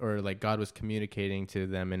not, or like God was communicating to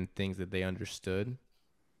them in things that they understood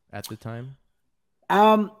at the time?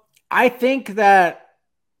 I think that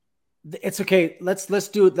it's okay. Let's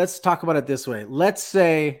do it. Let's talk about it this way. Let's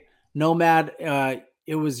say Nomad,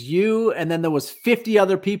 it was you, and then there was 50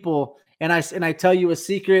 other people, and I tell you a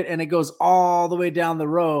secret, and it goes all the way down the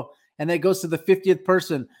row, and then it goes to the 50th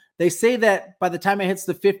person. They say that by the time it hits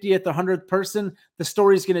the 50th or 100th person, the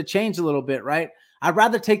story's going to change a little bit, right? I'd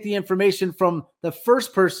rather take the information from the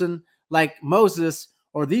first person, like Moses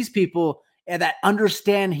or these people, and that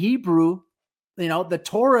understand Hebrew. You know, the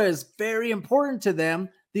Torah is very important to them.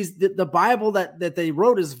 The Bible that they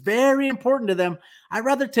wrote is very important to them. I'd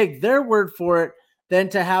rather take their word for it than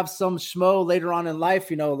to have some schmo later on in life,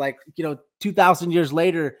 2,000 years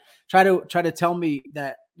later, try to tell me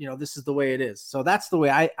that, this is the way it is. So that's the way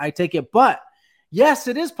I take it. But yes,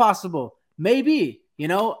 it is possible. Maybe,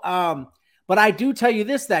 but I do tell you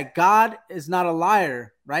this, that God is not a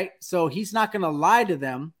liar, right? So he's not going to lie to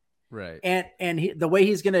them. Right. And the way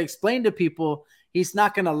he's going to explain to people, he's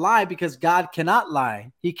not going to lie, because God cannot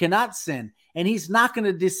lie. He cannot sin, and he's not going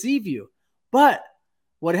to deceive you. But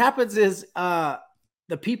what happens is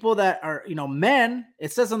the people that are, men,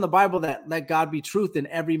 it says in the Bible that let God be truth and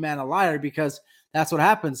every man a liar, because that's what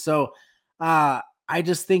happens. So I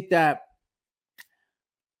just think that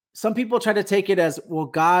some people try to take it as, well,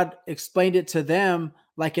 God explained it to them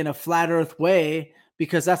like in a flat earth way,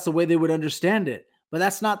 because that's the way they would understand it. But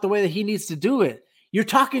that's not the way that he needs to do it. You're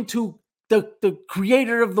talking to the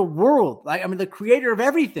creator of the world, the creator of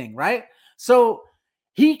everything, right? So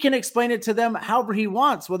he can explain it to them however he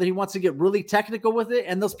wants, whether he wants to get really technical with it.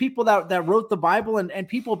 And those people that wrote the Bible and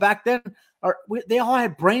people back then they all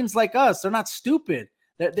had brains like us. They're not stupid.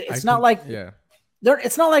 It's not like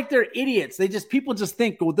they're idiots. People just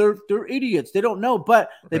think, well, they're idiots. They don't know, but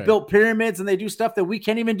they built pyramids and they do stuff that we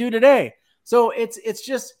can't even do today. So it's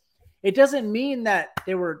just, it doesn't mean that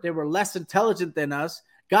they were less intelligent than us.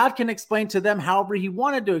 God can explain to them however he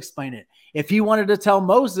wanted to explain it. If he wanted to tell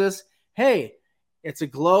Moses, hey, it's a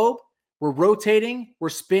globe, we're rotating, we're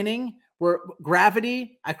spinning, we're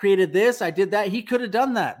gravity, I created this, I did that, he could have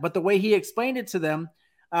done that. But the way he explained it to them,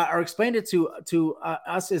 or explained it to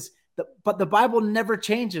us, is but the Bible never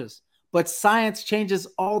changes, but science changes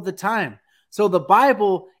all the time. So the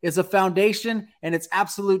Bible is a foundation and it's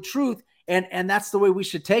absolute truth. And that's the way we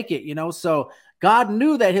should take it, So God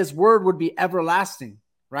knew that his word would be everlasting,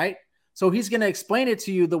 right? So he's going to explain it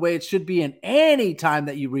to you the way it should be in any time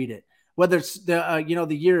that you read it, whether it's the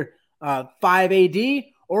year 5 AD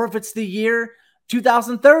or if it's the year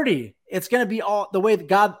 2030. It's going to be all the way that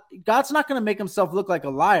God's not going to make himself look like a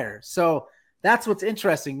liar. So that's what's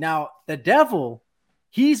interesting. Now, the devil,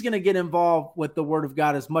 he's going to get involved with the word of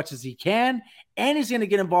God as much as he can. And he's going to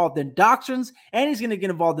get involved in doctrines, and he's going to get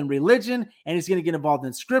involved in religion, and he's going to get involved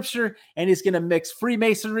in scripture, and he's going to mix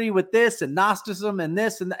Freemasonry with this and Gnosticism and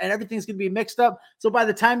this, and everything's going to be mixed up. So by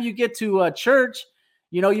the time you get to a church,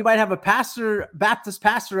 you might have a Baptist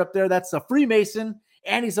pastor up there that's a Freemason,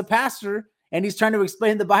 and he's a pastor, and he's trying to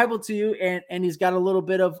explain the Bible to you, and he's got a little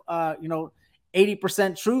bit of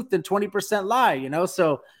 80% truth and 20% lie,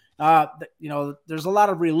 So there's a lot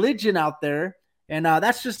of religion out there, and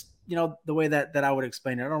that's just the way that I would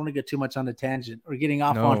explain it. I don't want to get too much on a tangent or getting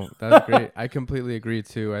off on. No, that's great. I completely agree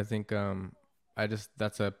too. I think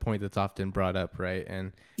that's a point that's often brought up, right?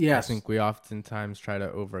 And yes, I think we oftentimes try to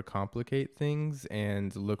overcomplicate things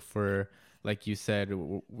and look for, like you said,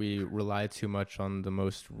 we rely too much on the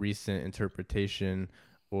most recent interpretation,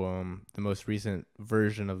 the most recent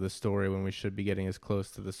version of the story, when we should be getting as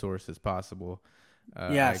close to the source as possible.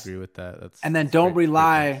 Yes. I agree with that. And then don't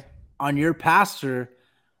rely on your pastor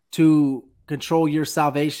to control your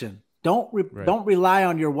salvation. Don't rely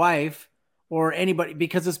on your wife or anybody,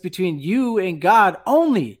 because it's between you and God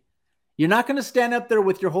only. You're not going to stand up there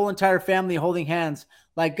with your whole entire family holding hands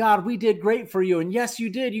like, God, we did great for you. And yes, you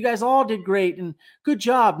did. You guys all did great and good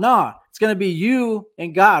job. Nah, it's going to be you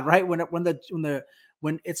and God, right? When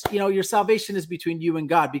it's, your salvation is between you and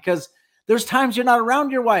God, because there's times you're not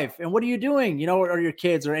around your wife, and what are you doing, or your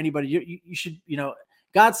kids or anybody. You should,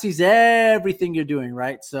 God sees everything you're doing,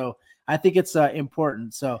 right? So I think it's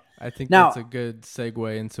important. So I think that's a good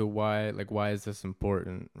segue into why is this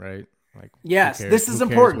important, right? Like, yes, this is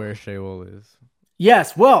important. Where Sheol is.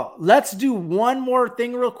 Yes. Well, let's do one more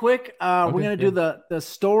thing real quick. We're going to do the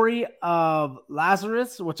story of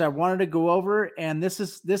Lazarus, which I wanted to go over. And this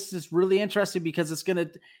is really interesting because it's going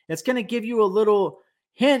to give you a little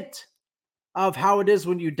hint of how it is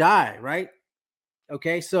when you die, right?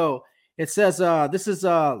 Okay. So it says, this is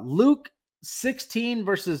Luke 16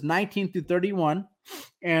 verses 19 through 31.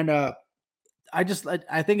 And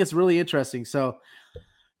I think it's really interesting. So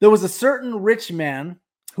there was a certain rich man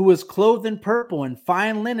who was clothed in purple and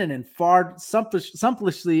fine linen and fared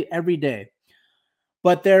sumptuously every day.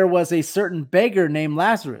 But there was a certain beggar named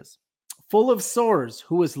Lazarus, full of sores,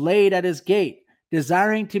 who was laid at his gate,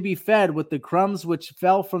 desiring to be fed with the crumbs which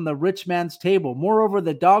fell from the rich man's table. Moreover,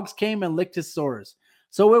 the dogs came and licked his sores.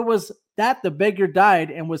 So it was that the beggar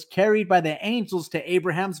died and was carried by the angels to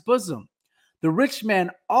Abraham's bosom. The rich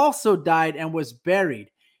man also died and was buried,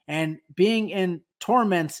 and being in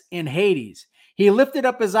torments in Hades, he lifted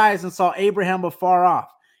up his eyes and saw Abraham afar off,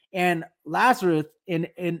 and Lazarus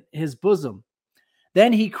in his bosom.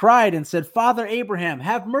 Then he cried and said, Father Abraham,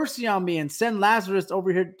 have mercy on me and send Lazarus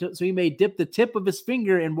over here so he may dip the tip of his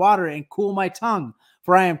finger in water and cool my tongue,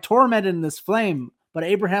 for I am tormented in this flame. But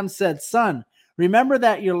Abraham said, Son, remember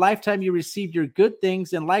that your lifetime you received your good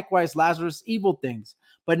things, and likewise Lazarus evil things.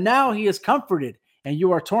 But now he is comforted, and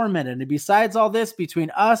you are tormented. And besides all this, between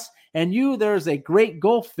us and you, there is a great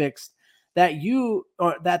gulf fixed,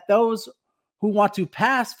 that those who want to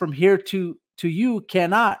pass from here to you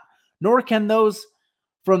cannot, nor can those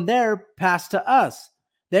from there pass to us.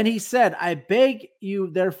 Then he said, I beg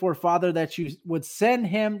you, therefore, Father, that you would send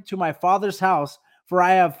him to my father's house, for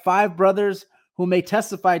I have 5 brothers who may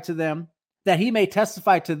testify to them, that he may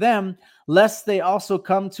testify to them, lest they also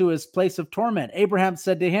come to his place of torment. Abraham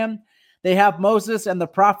said to him, They have Moses and the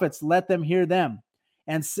prophets, let them hear them.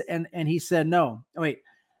 And he said, No, wait.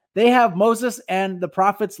 They have Moses and the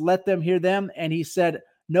prophets, let them hear them. And he said,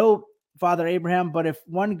 No, Father Abraham, but if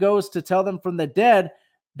one goes to tell them from the dead,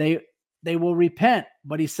 they will repent.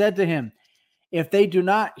 But he said to him, if they do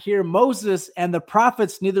not hear Moses and the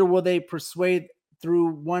prophets, neither will they persuade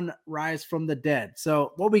through one rise from the dead.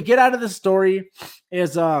 So what we get out of the story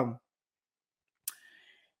is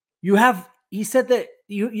he said that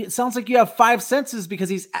it sounds like you have 5 senses, because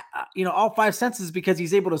he's all 5 senses, because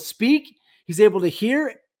he's able to speak, he's able to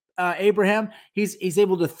hear, Abraham, he's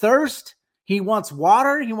able to thirst, he wants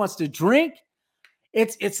water, he wants to drink.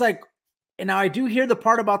 It's like, and now I do hear the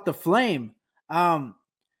part about the flame. I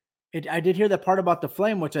did hear that part about the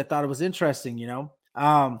flame, which I thought it was interesting,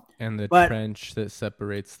 and the trench that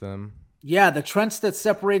separates them. Yeah, the trench that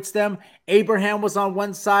separates them. Abraham was on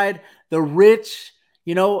one side. The rich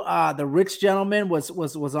gentleman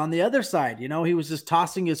was on the other side. He was just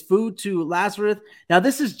tossing his food to Lazarus. Now,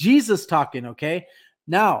 this is Jesus talking, okay?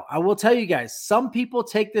 Now, I will tell you guys, some people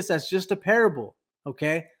take this as just a parable,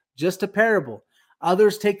 okay? Just a parable.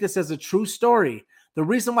 Others take this as a true story. The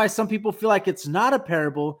reason why some people feel like it's not a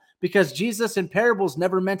parable, because Jesus in parables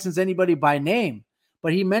never mentions anybody by name,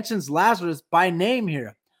 but he mentions Lazarus by name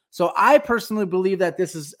here. So I personally believe that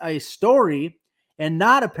this is a story and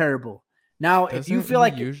not a parable. Now, if you feel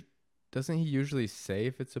like doesn't he usually say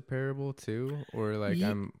if it's a parable too, or like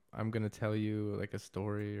I'm going to tell you like a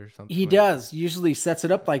story or something? He does usually sets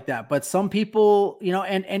it up like that. But some people,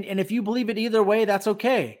 and if you believe it either way, that's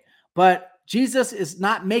okay. But Jesus is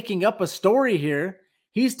not making up a story here.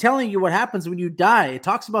 He's telling you what happens when you die. It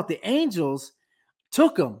talks about the angels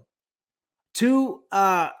took him to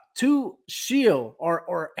Sheol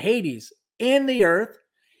or Hades in the earth,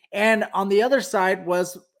 and on the other side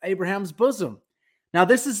was Abraham's bosom. Now,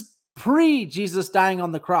 this is pre-Jesus dying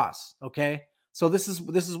on the cross, okay? So this is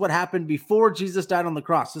what happened before Jesus died on the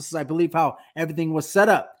cross. This is, I believe, how everything was set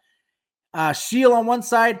up. Sheol on one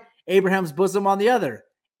side, Abraham's bosom on the other,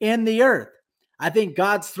 in the earth. I think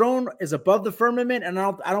God's throne is above the firmament, and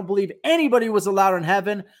I don't believe anybody was allowed in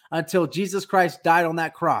heaven until Jesus Christ died on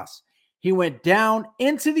that cross. He went down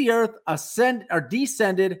into the earth,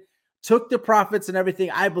 descended, took the prophets and everything,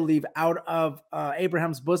 I believe, out of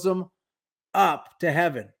Abraham's bosom up to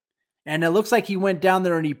heaven. And it looks like he went down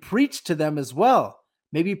there and he preached to them as well.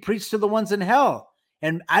 Maybe he preached to the ones in hell.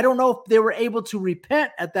 And I don't know if they were able to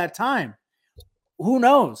repent at that time. Who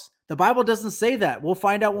knows? The Bible doesn't say that. We'll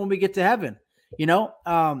find out when we get to heaven.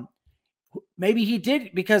 Maybe he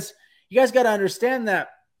did, because you guys got to understand that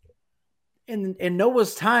in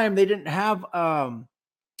Noah's time, they didn't have,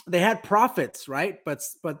 they had prophets, right? But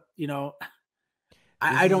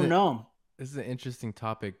I don't know. This is an interesting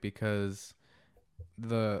topic, because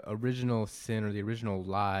the original sin or the original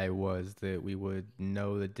lie was that we would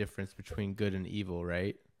know the difference between good and evil,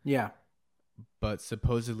 right? Yeah. But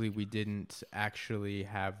supposedly we didn't actually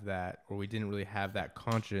have that, or we didn't really have that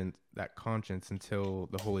conscience until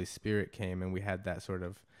the Holy Spirit came and we had that sort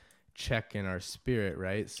of check in our spirit,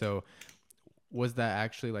 right? So was that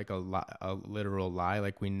actually like a literal lie?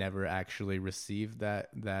 Like we never actually received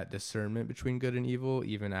that discernment between good and evil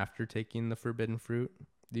even after taking the forbidden fruit?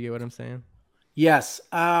 Do you get what I'm saying? Yes.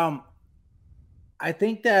 I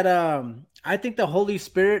think that the Holy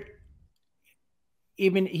Spirit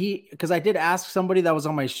because I did ask somebody that was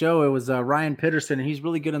on my show. It was Ryan Pitterson, and he's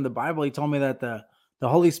really good in the Bible. He told me that the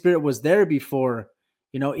Holy Spirit was there before,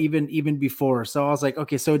 even before. So I was like,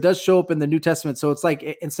 okay, so it does show up in the New Testament. So it's like,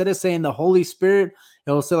 instead of saying the Holy Spirit,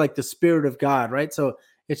 it will say like the Spirit of God, right? So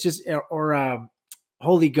it's just, or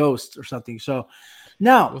Holy Ghost or something. So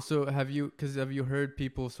now, also, have you heard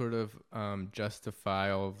people sort of justify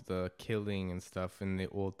all of the killing and stuff in the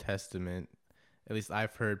Old Testament? At least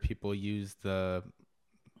I've heard people use the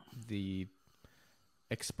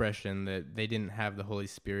expression that they didn't have the Holy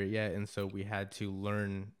Spirit yet, and so we had to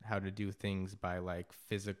learn how to do things by like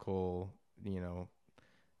physical,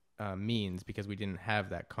 means, because we didn't have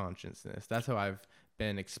that consciousness. That's how I've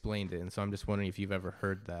been explained it, and so I'm just wondering if you've ever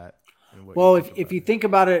heard that. Well, if you think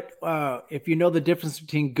about it, if you know the difference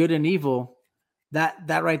between good and evil, that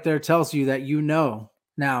right there tells you that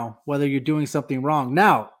now whether you're doing something wrong.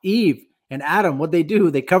 Now, Eve and Adam, what they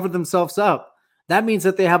do, they cover themselves up. That means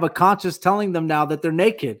that they have a conscience telling them now that they're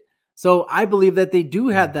naked. So I believe that they do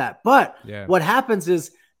have that. But what happens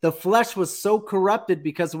is the flesh was so corrupted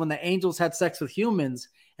because when the angels had sex with humans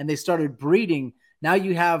and they started breeding, now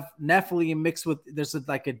you have Nephilim mixed with, there's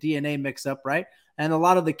like a DNA mix up, right? And a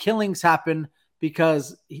lot of the killings happen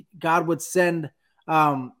because God would send,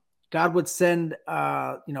 Joshua,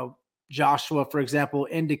 for example,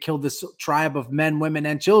 in to kill this tribe of men, women,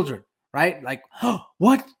 and children, right? Like,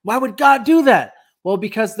 what? Why would God do that? Well,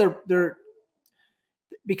 because they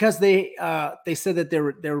said that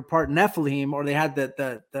they were part Nephilim, or they had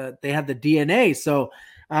they had the DNA. So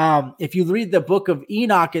if you read the book of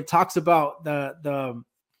Enoch, it talks about the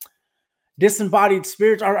disembodied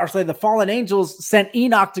spirits, or say the fallen angels sent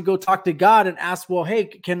Enoch to go talk to God and ask, well, hey,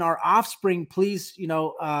 can our offspring please,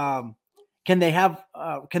 can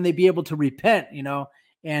they be able to repent,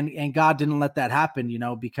 and God didn't let that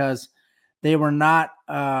happen, because they were not,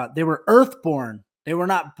 they were earthborn. They were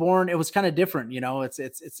not born. It was kind of different,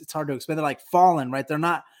 it's hard to explain. They're like fallen, right?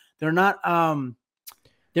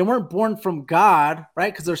 They weren't born from God,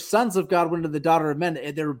 right? Because they're sons of God, went to the daughter of men.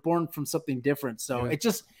 They were born from something different. So it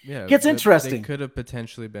just gets interesting. They could have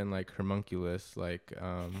potentially been like homunculus, like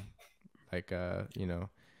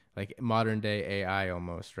modern day AI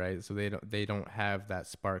almost, right? So they don't have that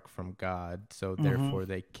spark from God. So therefore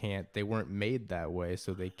they weren't made that way.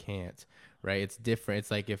 So they can't, right? It's different.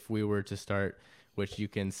 It's like if we were to start, which you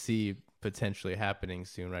can see potentially happening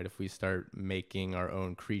soon, right? If we start making our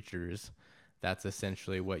own creatures, that's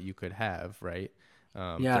essentially what you could have, right?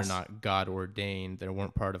 They're not God ordained. They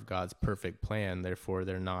weren't part of God's perfect plan. Therefore,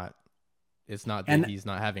 they're not. It's not that he's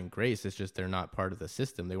not having grace. It's just they're not part of the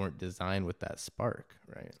system. They weren't designed with that spark,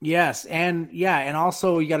 right? Yes, and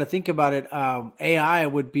also you got to think about it. AI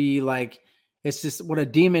would be like, it's just what a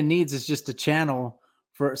demon needs is just a channel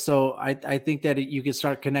for. So I think that you can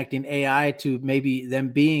start connecting AI to maybe them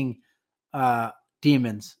being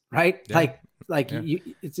demons, right? Yeah.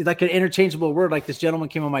 It's like an interchangeable word. Like this gentleman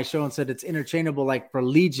came on my show and said it's interchangeable, like for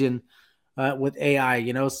Legion with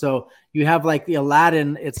AI, so you have like the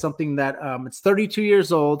Aladdin. It's something that it's 32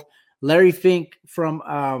 years old. Larry Fink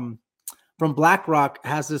from BlackRock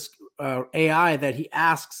has this AI that he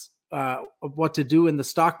asks what to do in the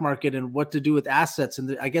stock market and what to do with assets.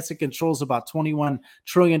 And I guess it controls about $21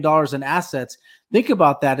 trillion in assets. Think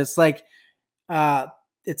about that. It's like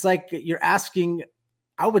you're asking,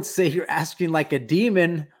 I would say you're asking like a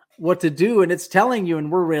demon what to do, and it's telling you,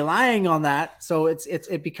 and we're relying on that. So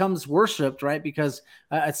it becomes worshipped, right? Because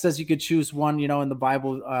it says you could choose one, in the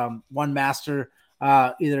Bible, one master,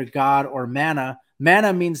 either God or Mana.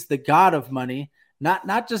 Mana means the god of money,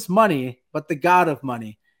 not just money, but the god of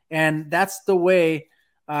money. And that's the way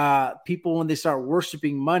people, when they start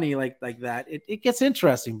worshiping money like that, it gets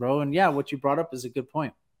interesting, bro. And yeah, what you brought up is a good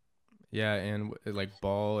point. Yeah, and like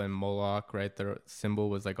Baal and Moloch, right? Their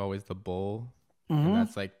symbol was like always the bull. And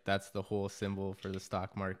that's the whole symbol for the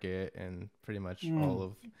stock market and pretty much all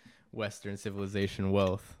of Western civilization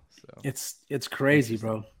wealth. So it's crazy,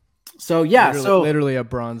 bro. So yeah, literally a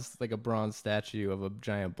bronze statue of a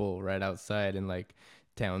giant bull right outside in like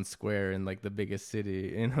town square in like the biggest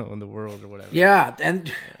city, in the world or whatever. Yeah,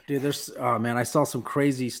 and dude, there's I saw some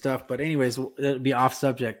crazy stuff, but anyways, it'll be off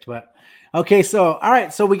subject. But okay, so all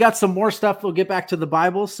right, so we got some more stuff. We'll get back to the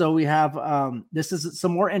Bible. So we have this is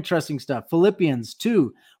some more interesting stuff. Philippians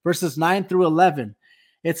 2 verses 9 through 11.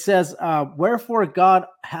 It says, "Wherefore God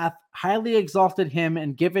hath highly exalted him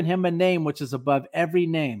and given him a name which is above every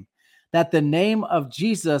name, that the name of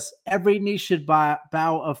Jesus every knee should bow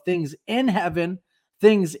of things in heaven,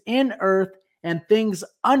 things in earth, and things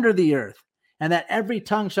under the earth, and that every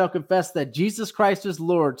tongue shall confess that Jesus Christ is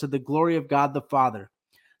Lord, to the glory of God the Father."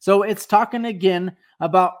 So it's talking again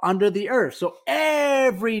about under the earth. So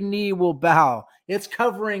every knee will bow. It's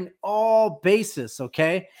covering all bases,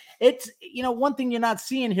 okay? It's, one thing you're not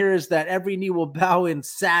seeing here is that every knee will bow in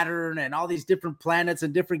Saturn and all these different planets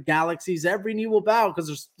and different galaxies. Every knee will bow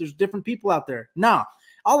because there's different people out there. No,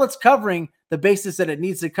 all it's covering the basis that it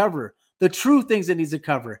needs to cover, the true things it needs to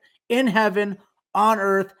cover in heaven, on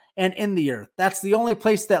earth, and in the earth. That's the only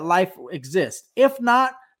place that life exists. If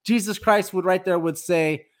not, Jesus Christ would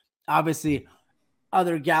say, obviously,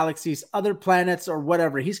 other galaxies, other planets, or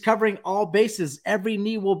whatever. He's covering all bases. Every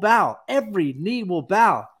knee will bow. Every knee will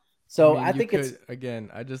bow. So I think it's, again,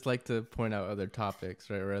 I just like to point out other topics,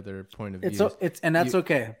 right, or other point of views. And that's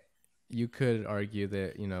okay. You could argue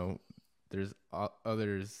that, there's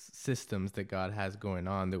other systems that God has going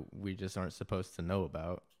on that we just aren't supposed to know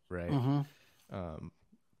about, right? Mm-hmm.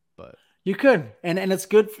 But you could, and it's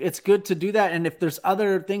good. It's good to do that. And if there's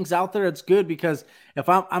other things out there, it's good, because if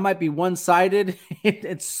I might be one-sided,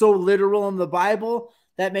 it's so literal in the Bible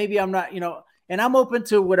that maybe I'm not, and I'm open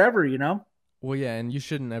to whatever, Well, yeah, and you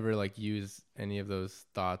shouldn't ever use any of those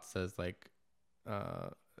thoughts as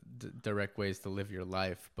direct ways to live your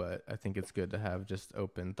life. But I think it's good to have just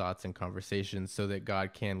open thoughts and conversations so that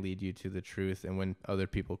God can lead you to the truth. And when other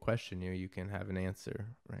people question you, you can have an answer,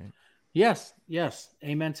 right? Yes.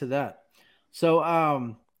 Amen to that. So,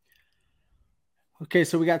 okay,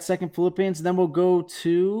 so we got 2 Philippians, then we'll go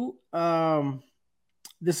to,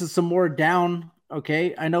 this is some more down.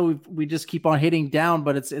 Okay. I know we just keep on hitting down,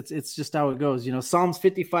 but it's just how it goes. Psalms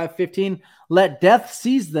 55:15, let death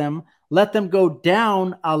seize them. Let them go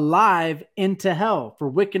down alive into hell, for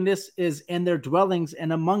wickedness is in their dwellings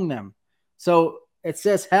and among them. So it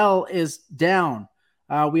says hell is down.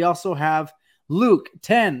 We also have Luke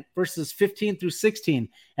 10, verses 15 through 16.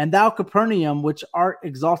 And thou, Capernaum, which art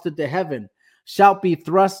exalted to heaven, shalt be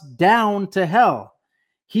thrust down to hell.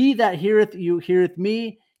 He that heareth you heareth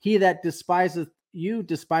me. He that despiseth you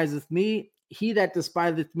despiseth me. He that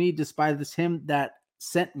despiseth me despiseth him that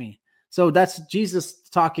sent me. So that's Jesus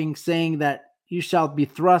talking, saying that you shall be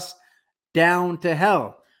thrust down to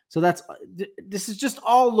hell. So this is just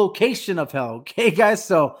all location of hell. Okay, guys?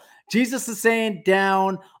 So Jesus is saying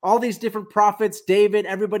down, all these different prophets, David,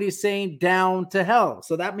 everybody's saying down to hell.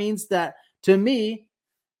 So that means that, to me,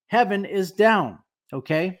 heaven is down.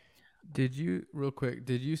 Okay. Did you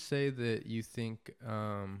say that you think,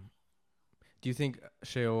 do you think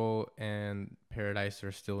Sheol and paradise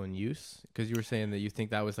are still in use? Because you were saying that you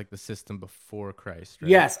think that was the system before Christ,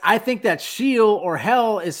 right? Yes, I think that Sheol or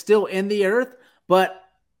hell is still in the earth, but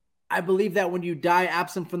I believe that when you die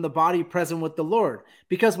absent from the body, present with the Lord.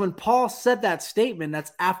 Because when Paul said that statement,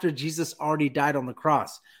 that's after Jesus already died on the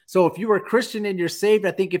cross. So if you were a Christian and you're saved,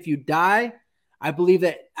 I think if you die, I believe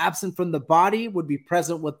that absent from the body would be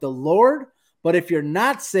present with the Lord. But if you're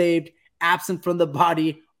not saved, absent from the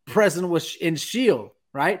body, present in Sheol,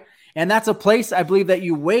 right? And that's a place I believe that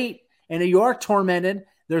you wait and you are tormented.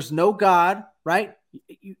 There's no God, right?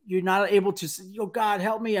 You're not able to say, God,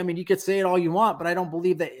 help me. I mean, you could say it all you want, but I don't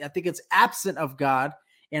believe that. I think it's absent of God.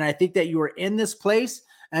 And I think that you are in this place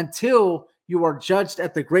until you are judged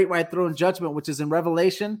at the great white throne judgment, which is in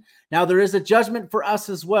Revelation. Now, there is a judgment for us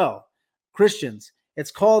as well, Christians.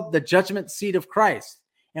 It's called the judgment seat of Christ.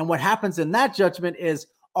 And what happens in that judgment is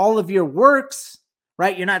all of your works,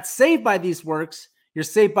 right? You're not saved by these works. You're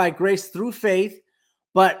saved by grace through faith,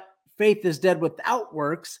 but faith is dead without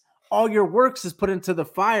works. All your works is put into the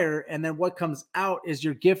fire, and then what comes out is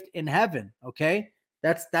your gift in heaven. Okay,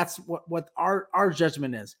 that's what our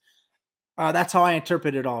judgment is. That's how I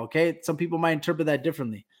interpret it all. Okay, some people might interpret that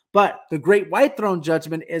differently, but the great white throne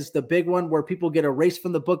judgment is the big one where people get erased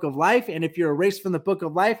from the book of life, and if you're erased from the book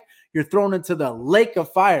of life, you're thrown into the lake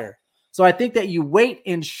of fire. So I think that you wait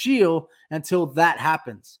in Sheol until that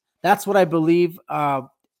happens. That's what I believe.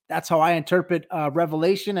 That's how I interpret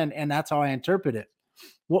Revelation, and that's how I interpret it.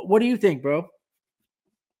 What do you think, bro?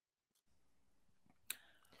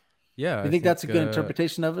 Yeah. You think that's a good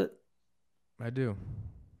interpretation of it? I do.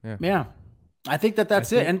 Yeah. Yeah. I think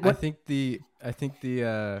that's it. And I think the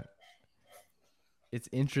it's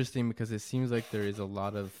interesting because it seems like there is a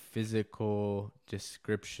lot of physical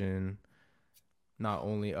description, not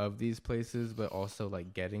only of these places, but also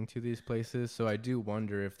getting to these places. So I do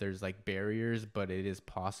wonder if there's barriers, but it is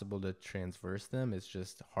possible to transverse them. It's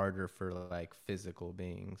just harder for physical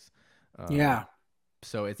beings. Yeah.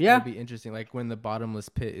 So it'll be interesting. When the bottomless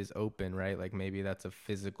pit is open, right? Maybe that's a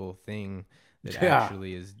physical thing that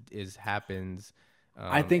actually is happens.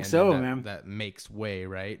 I think so, man. That makes way,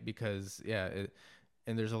 right? Because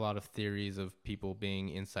and there's a lot of theories of people being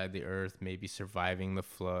inside the earth, maybe surviving the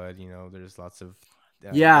flood. There's lots of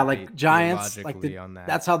yeah, like giants, like on that.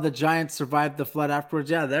 That's how the giants survived the flood afterwards.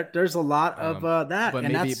 Yeah, there's a lot of that.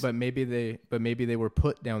 But maybe they were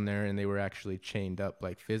put down there and they were actually chained up,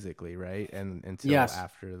 like physically, right? And until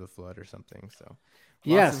after the flood or something. So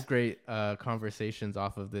lots of great conversations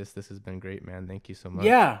off of this. This has been great, man. Thank you so much.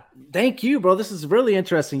 Yeah, thank you, bro. This is really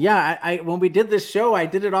interesting. Yeah, I when we did this show, I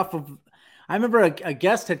did it off of. I remember a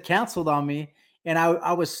guest had canceled on me, and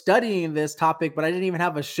I was studying this topic, but I didn't even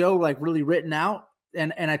have a show like really written out.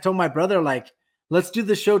 And I told my brother, like, let's do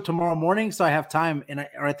the show tomorrow morning so I have time. And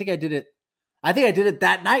I think I did it. I think I did it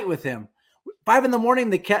that night with him. 5 a.m,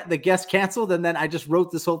 the guest canceled, and then I just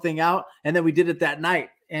wrote this whole thing out, and then we did it that night.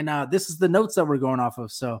 And this is the notes that we're going off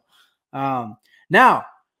of. So now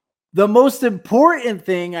the most important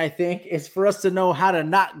thing, I think, is for us to know how to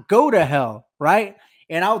not go to hell, right?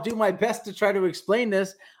 And I'll do my best to try to explain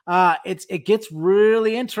this. It gets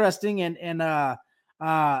really interesting, and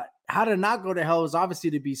how to not go to hell is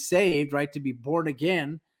obviously to be saved, right? To be born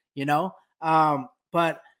again,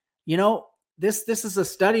 but this is a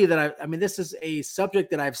study that I mean, this is a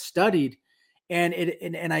subject that I've studied,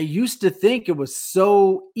 and I used to think it was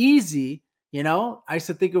so easy, I used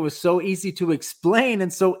to think it was so easy to explain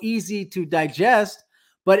and so easy to digest,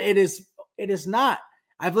 but it is not.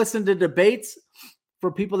 I've listened to debates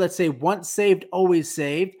for people that say once saved, always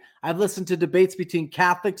saved. I've listened to debates between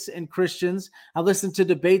Catholics and Christians. I've listened to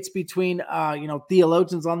debates between,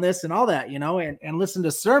 theologians on this and all that, and listen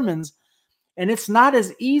to sermons. And it's not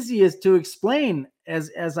as easy as to explain as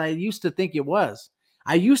I used to think it was.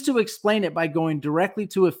 I used to explain it by going directly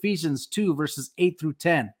to Ephesians 2 verses 8 through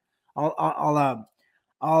 10. And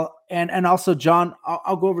also John,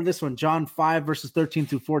 I'll go over this one, John 5 verses 13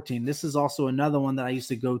 through 14. This is also another one that I used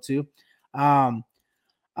to go to.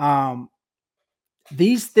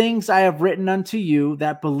 These things I have written unto you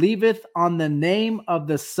that believeth on the name of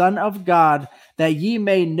the Son of God, that ye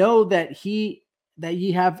may know that ye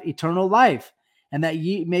have eternal life, and that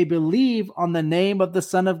ye may believe on the name of the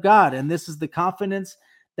Son of God. And this is the confidence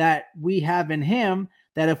that we have in him,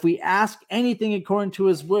 that if we ask anything according to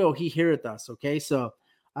his will, he heareth us. Okay, so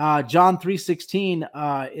John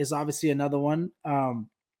 3:16 is obviously another one. I'm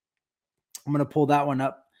going to pull that one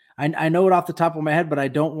up. I know it off the top of my head, but I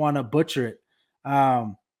don't want to butcher it.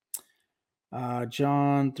 John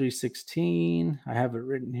 3:16. I have it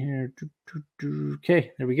written here.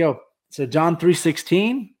 Okay, there we go. So John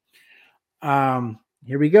 3:16.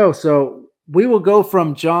 Here we go. So we will go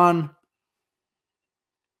from John.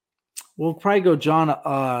 We'll probably go John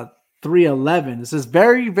 3:11. It says,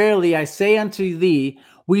 "Very verily I say unto thee,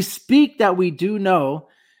 we speak that we do know,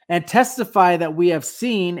 and testify that we have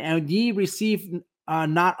seen, and ye receive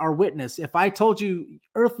not our witness. If I told you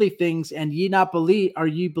earthly things and ye not believe, or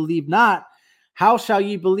ye believe not, how shall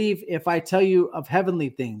ye believe if I tell you of heavenly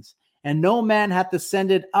things? And no man hath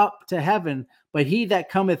ascended up to heaven, but he that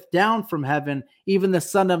cometh down from heaven, even the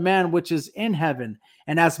Son of Man which is in heaven.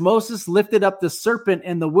 And as Moses lifted up the serpent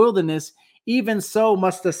in the wilderness, even so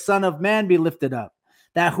must the Son of Man be lifted up,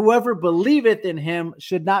 that whoever believeth in him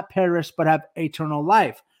should not perish, but have eternal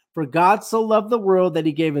life. For God so loved the world that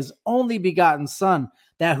he gave his only begotten Son,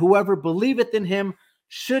 that whoever believeth in him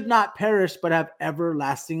should not perish, but have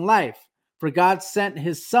everlasting life. For God sent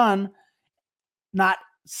his Son, not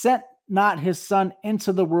his Son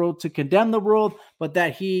into the world to condemn the world, but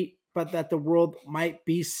that the world might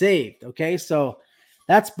be saved." Okay, so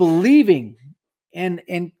that's believing,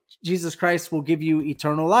 and Jesus Christ will give you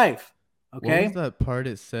eternal life. Okay, what was that part?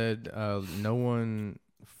 It said, "No one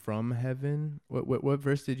from heaven." What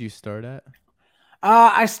verse did you start at?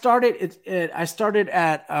 I started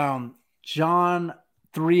at John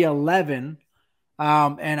 3:11,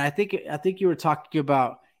 and I think you were talking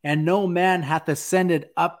about, "And no man hath ascended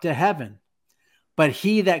up to heaven, but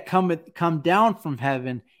he that come down from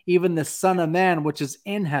heaven, even the Son of Man which is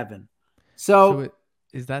in heaven." So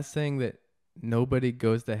is that saying that nobody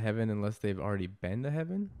goes to heaven unless they've already been to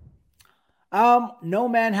heaven? No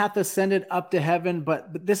man hath ascended up to heaven,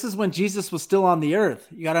 but this is when Jesus was still on the earth.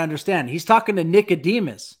 You got to understand. He's talking to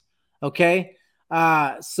Nicodemus. Okay.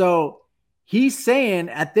 So he's saying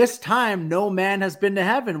at this time, no man has been to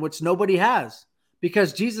heaven, which nobody has,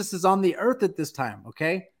 because Jesus is on the earth at this time.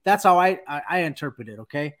 Okay. That's how I interpret it.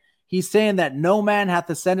 Okay. He's saying that no man hath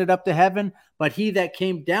ascended up to heaven, but he that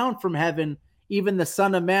came down from heaven, even the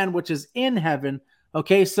Son of Man, which is in heaven.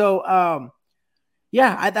 Okay. So,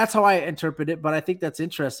 yeah, that's how I interpret it, but I think that's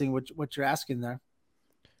interesting what you're asking there.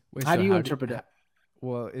 Wait, how do you interpret it?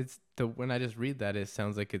 Well, when I just read that, it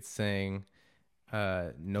sounds like it's saying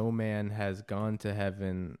no man has gone to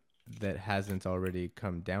heaven that hasn't already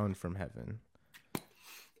come down from heaven.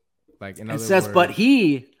 Like, in other words, but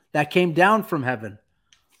he that came down from heaven.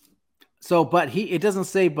 So, but it doesn't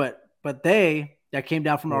say, but they that came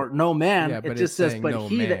down from, or no man. Yeah, it just says, but no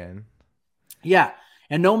he man. that, yeah.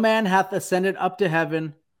 And no man hath ascended up to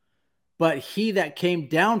heaven, but he that came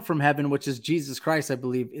down from heaven, which is Jesus Christ, I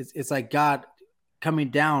believe. It's like God coming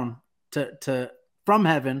down to from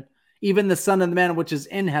heaven, even the Son of the Man, which is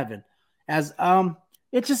in heaven. As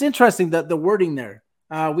it's just interesting that the wording there.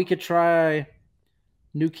 We could try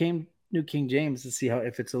New King James to see how,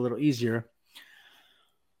 if it's a little easier.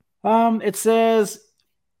 It says,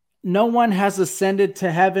 no one has ascended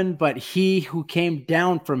to heaven but he who came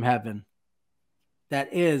down from heaven.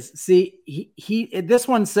 That is, see, this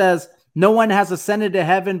one says, no one has ascended to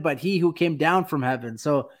heaven but he who came down from heaven.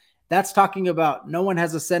 So that's talking about no one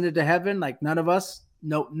has ascended to heaven, like none of us,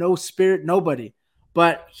 no spirit, nobody,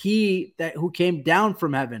 but he that who came down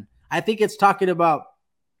from heaven. I think it's talking about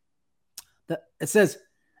it says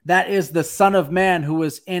that is the Son of Man who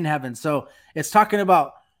is in heaven. So it's talking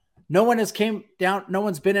about no one has came down, no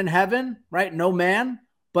one's been in heaven, right? No man,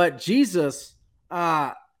 but Jesus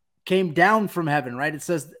came down from heaven, right? It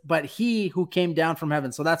says, but he who came down from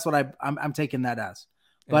heaven. So that's what I'm taking that as.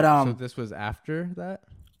 But so this was after that?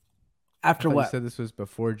 After what? You said this was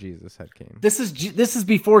before Jesus had came. This is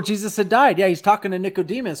before Jesus had died. Yeah, he's talking to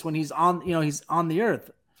Nicodemus when he's on, he's on the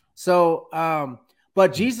earth. So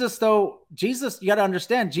but Jesus, though, you got to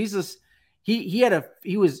understand, Jesus, he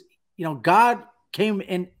was, God came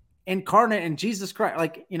in incarnate in Jesus Christ,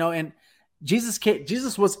 like, and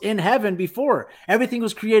Jesus was in heaven before. Everything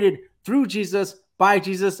was created through Jesus, by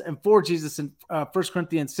Jesus, and for Jesus in 1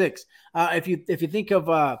 Corinthians 6. If you think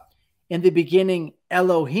of in the beginning,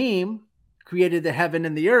 Elohim created the heaven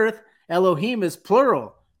and the earth. Elohim is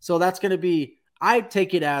plural. So that's going to be, I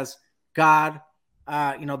take it as God,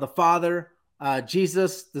 the Father,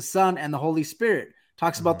 Jesus, the Son, and the Holy Spirit.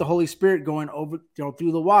 Talks about the Holy Spirit going over,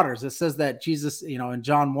 through the waters. It says that Jesus, in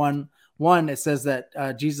John 1:1, it says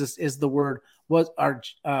that Jesus is the Word, was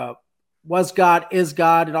God, is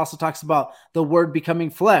God. It also talks about the Word becoming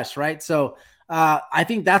flesh, right? So I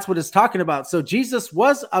think that's what it's talking about. So Jesus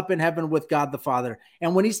was up in heaven with God the Father.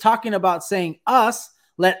 And when he's talking about saying us,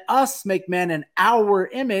 let us make man in our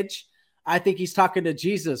image, I think he's talking to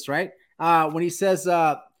Jesus, right? When he says,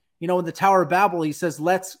 in the Tower of Babel, he says,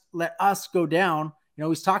 let us go down.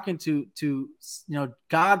 He's talking to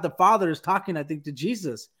God the Father is talking, I think, to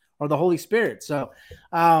Jesus or the Holy Spirit. So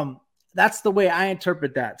that's the way I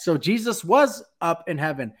interpret that. So Jesus was up in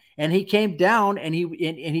heaven and he came down and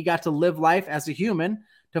he got to live life as a human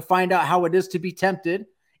to find out how it is to be tempted.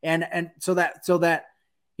 And so that,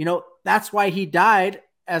 that's why he died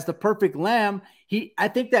as the perfect lamb. I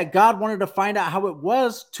think that God wanted to find out how it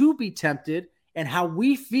was to be tempted and how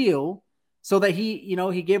we feel, so that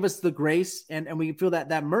he gave us the grace and we can feel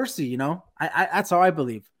that mercy, that's how I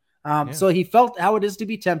believe. So he felt how it is to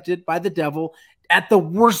be tempted by the devil at the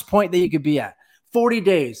worst point that you could be at. 40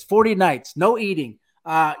 days, 40 nights, no eating.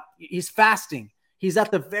 He's fasting. He's at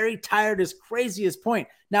the very tiredest, craziest point.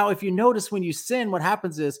 Now, if you notice, when you sin, what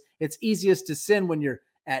happens is it's easiest to sin when you're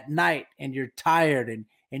at night and you're tired and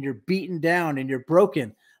you're beaten down and you're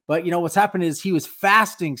broken. But what's happened is he was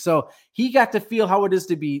fasting, so he got to feel how it is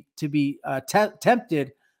to be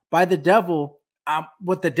tempted by the devil,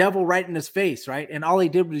 with the devil right in his face, right? And all he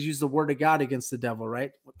did was use the word of God against the devil,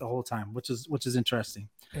 right, the whole time, which is interesting.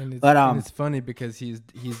 And it's funny because he's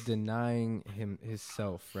denying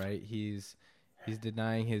himself, right? He's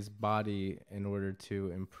denying his body in order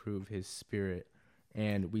to improve his spirit,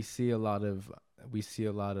 and we see a lot of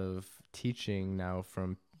teaching now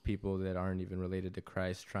from people that aren't even related to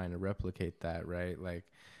Christ trying to replicate that, right? Like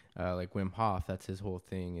Wim Hof, that's his whole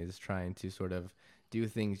thing, is trying to sort of do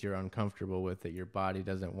things you're uncomfortable with that your body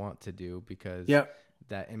doesn't want to do, because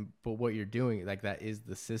but what you're doing, like, that is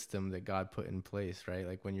the system that God put in place, right?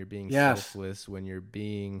 Like when you're being selfless, when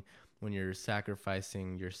you're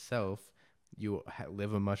sacrificing yourself, you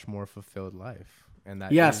live a much more fulfilled life. And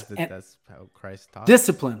that's how Christ taught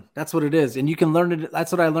discipline. That's what it is. And you can learn it.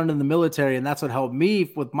 That's what I learned in the military. And that's what helped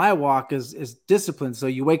me with my walk is discipline. So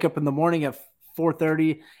you wake up in the morning at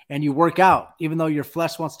 4:30 and you work out, even though your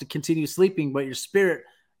flesh wants to continue sleeping, but your spirit,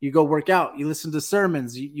 you go work out. You listen to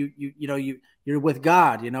sermons, you're with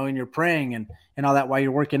God, and you're praying and all that while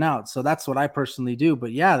you're working out. So that's what I personally do.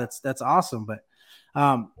 But yeah, that's awesome. But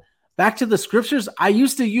back to the scriptures, I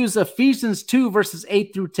used to use Ephesians 2 verses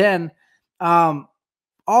 8 through 10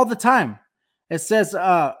 all the time. It says,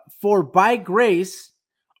 for by grace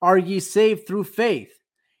are ye saved through faith,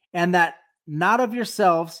 and that not of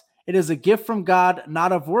yourselves, it is a gift from God,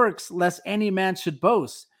 not of works, lest any man should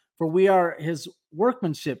boast. For we are his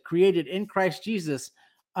workmanship, created in Christ Jesus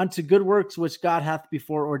unto good works, which God hath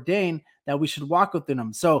before ordained that we should walk within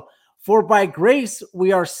them. So For by grace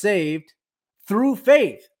we are saved through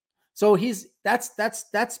faith. So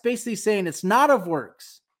that's basically saying it's not of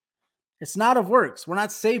works. It's not of works. We're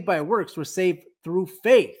not saved by works. We're saved through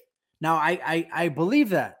faith. Now, I believe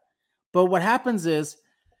that. But what happens is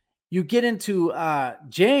you get into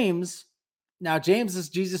James. Now, James is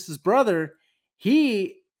Jesus's brother.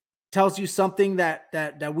 He tells you something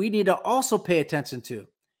that we need to also pay attention to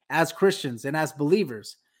as Christians and as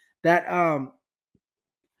believers. That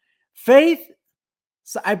faith,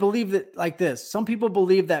 so I believe that like this. Some people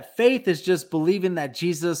believe that faith is just believing that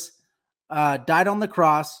Jesus died on the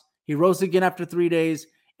cross, he rose again after 3 days,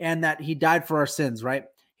 and that he died for our sins, right?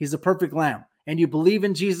 He's a perfect lamb. And you believe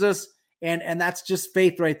in Jesus, and that's just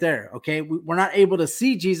faith right there, okay? We're not able to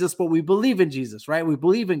see Jesus, but we believe in Jesus, right? We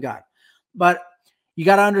believe in God. But you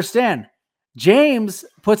got to understand, James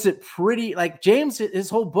puts it pretty, like James, his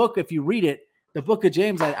whole book, if you read it, the book of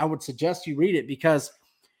James, I would suggest you read it, because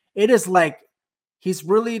it is like, he's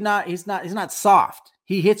not soft.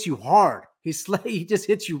 He hits you hard. He just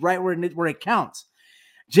hits you right where it counts.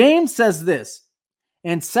 James says this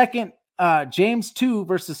in James 2,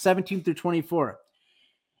 verses 17 through 24.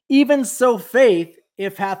 Even so, faith,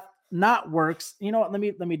 if hath not works, you know what? Let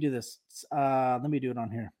me do this. Let me do it on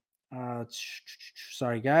here.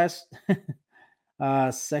 Sorry, guys. 2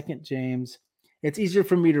 James. It's easier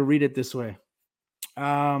for me to read it this way.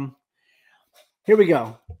 Here we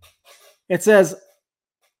go. It says,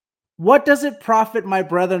 what does it profit, my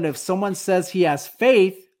brethren, if someone says he has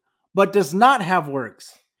faith, but does not have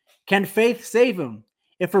works? Can faith save him?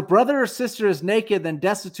 If a brother or sister is naked and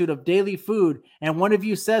destitute of daily food, and one of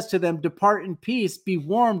you says to them, depart in peace, be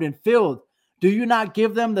warmed and filled, do you not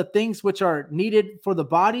give them the things which are needed for the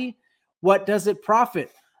body? What does it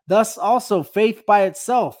profit? Thus also faith by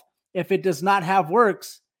itself, if it does not have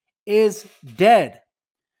works, is dead.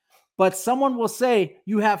 But someone will say,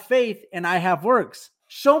 you have faith and I have works.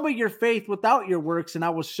 Show me your faith without your works, and I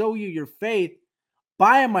will show you your faith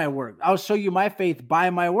by my work. I'll show you my faith by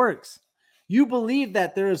my works. You believe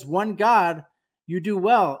that there is one God, you do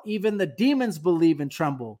well. Even the demons believe and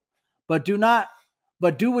tremble. But do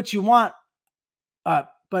what you want.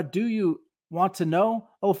 But do you want to know,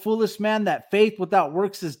 O foolish man, that faith without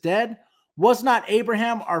works is dead? Was not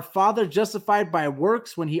Abraham our father justified by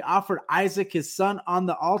works when he offered Isaac his son on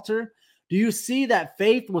the altar? Do you see that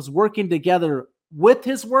faith was working together with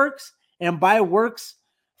his works, and by works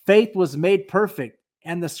faith was made perfect,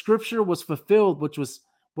 and the scripture was fulfilled,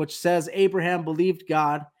 which says Abraham believed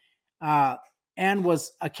God and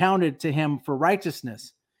was accounted to him for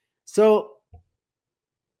righteousness. So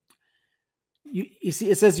you see,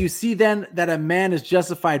 it says, you see then that a man is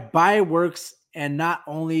justified by works and not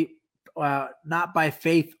by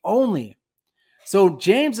faith only. So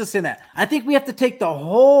James is saying that. I think we have to take the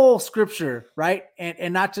whole scripture, right?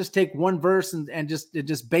 And not just take one verse and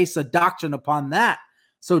just base a doctrine upon that.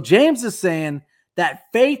 So James is saying that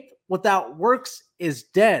faith without works is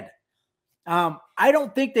dead. I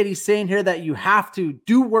don't think that he's saying here that you have to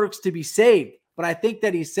do works to be saved. But I think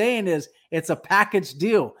that he's saying is it's a package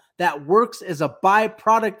deal, that works is a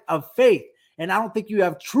byproduct of faith. And I don't think you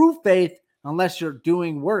have true faith unless you're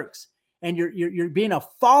doing works and you're being a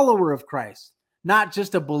follower of Christ, not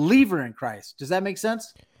just a believer in Christ. Does that make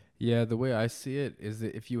sense? Yeah, the way I see it is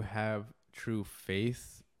that if you have true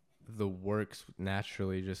faith, the works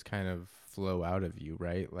naturally just kind of flow out of you,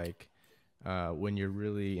 right? Like when you're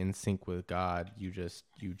really in sync with God, you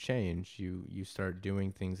change, you start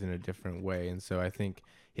doing things in a different way. And so I think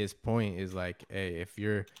his point is like, hey, if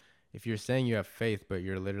you're saying you have faith, but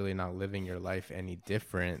you're literally not living your life any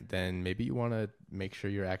different, then maybe you want to make sure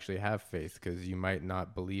you actually have faith, because you might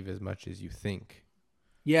not believe as much as you think.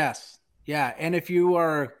 Yes. Yeah. And if you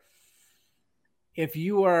are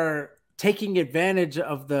taking advantage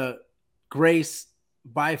of the grace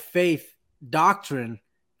by faith doctrine,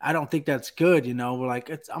 I don't think that's good. You know, we're like,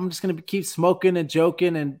 I'm just going to keep smoking and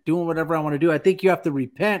joking and doing whatever I want to do. I think you have to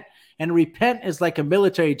repent, and repent is like a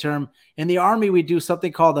military term. In the Army, we do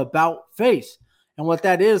something called about face. And what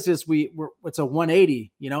that is it's a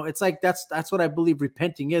 180, you know, it's like, that's what I believe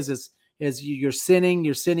repenting is you're sinning.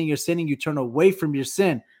 You turn away from your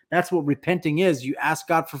sin. That's what repenting is. You ask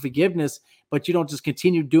God for forgiveness, but you don't just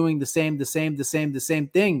continue doing the same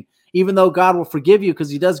thing, even though God will forgive you because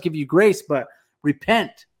he does give you grace. But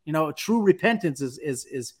repent, you know, true repentance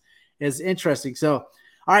is interesting. So,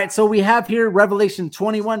 all right. So we have here Revelation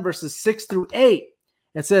 21 verses 6 through 8.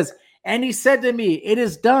 It says, and he said to me, it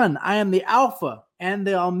is done. I am the Alpha and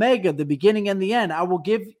the Omega, the beginning and the end. I will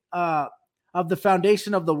give of the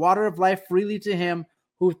foundation of the water of life freely to him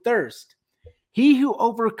who thirsts. He who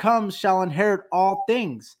overcomes shall inherit all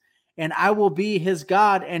things, and I will be his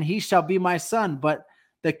God, and he shall be my son. But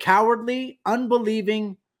the cowardly,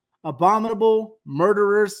 unbelieving, abominable,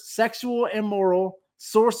 murderers, sexual immoral,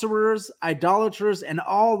 sorcerers, idolaters, and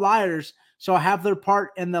all liars shall have their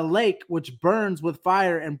part in the lake which burns with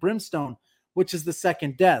fire and brimstone, which is the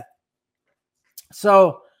second death.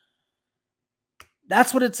 So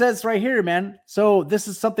that's what it says right here, man. So this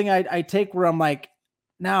is something I take where I'm like,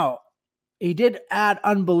 now he did add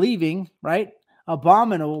unbelieving, right?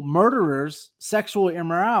 Abominable, murderers, sexual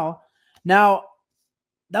immoral. Now,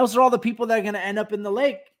 those are all the people that are going to end up in the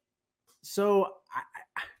lake. So,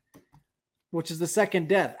 which is the second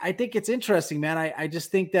death. I think it's interesting, man. I just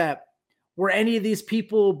think that were any of these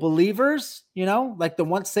people believers, you know, like the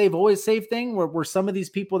once saved, always saved thing, were some of these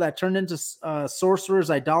people that turned into sorcerers,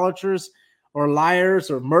 idolaters, or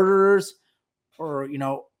liars, or murderers, or, you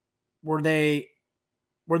know, were they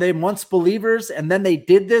once believers and then they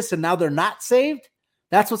did this and now they're not saved?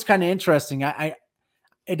 That's what's kind of interesting.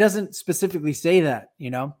 It doesn't specifically say that, you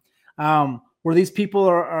know, where these people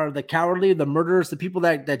are the cowardly, the murderers, the people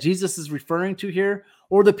that Jesus is referring to here,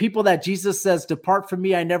 or the people that Jesus says, depart from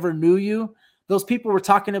me, I never knew you. Those people were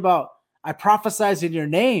talking about, I prophesied in your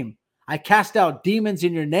name. I cast out demons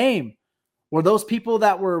in your name. Were those people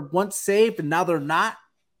that were once saved and now they're not?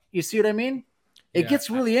 You see what I mean? It gets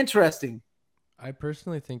really interesting. I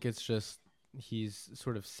personally think it's just, he's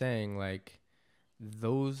sort of saying like,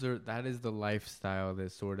 that is the lifestyle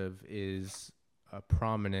that sort of is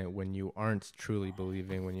prominent when you aren't truly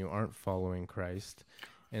believing, when you aren't following Christ.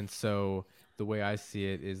 And so the way I see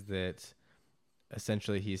it is that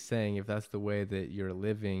essentially he's saying, if that's the way that you're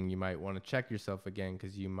living, you might want to check yourself again,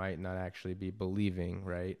 because you might not actually be believing,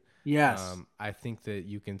 right? Yes. I think that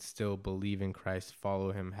you can still believe in Christ,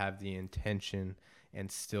 follow him, have the intention, and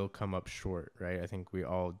still come up short, right? I think we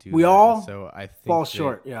all do. We all so I think fall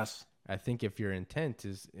short, yes. I think if your intent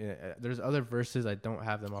is, there's other verses, I don't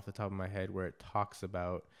have them off the top of my head, where it talks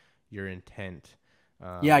about your intent.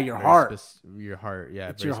 Your heart. Your heart, yeah,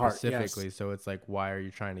 it's very your specifically. Heart, yes. So it's like, why are you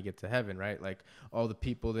trying to get to heaven, right? Like all the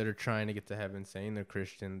people that are trying to get to heaven, saying they're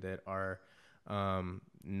Christian, that are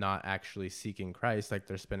not actually seeking Christ, like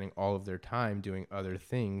they're spending all of their time doing other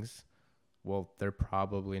things. Well, they're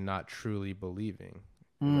probably not truly believing.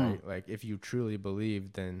 Right? Like if you truly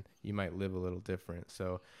believe, then you might live a little different.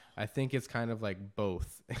 So I think it's kind of like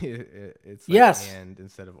both. It's like yes, and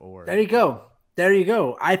instead of or. There you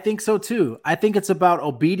go. I think so too. I think it's about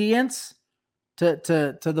obedience to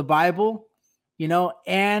the Bible, you know,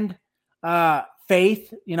 and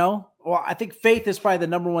faith, you know. Well, I think faith is probably the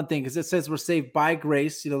number one thing, because it says we're saved by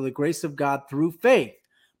grace, you know, the grace of God through faith.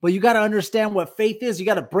 But you got to understand what faith is. You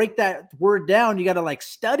got to break that word down. You got to like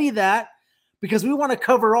study that, because we want to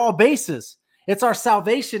cover all bases. It's our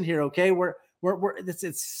salvation here, okay?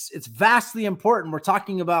 It's vastly important. We're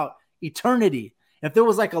talking about eternity. If there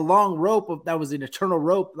was like a long rope that was an eternal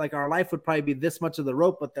rope, like our life would probably be this much of the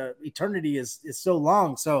rope, but the eternity is so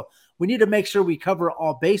long. So we need to make sure we cover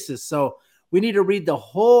all bases. So we need to read the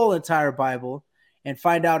whole entire Bible and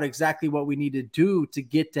find out exactly what we need to do to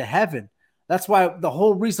get to heaven. That's why the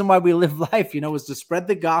whole reason why we live life, you know, is to spread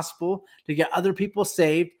the gospel, to get other people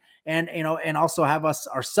saved, and, you know, and also have us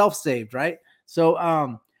ourselves saved, right? So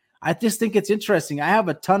I just think it's interesting. I have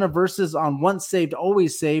a ton of verses on once saved,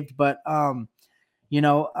 always saved, but I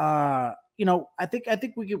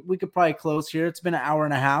think we could probably close here. It's been an hour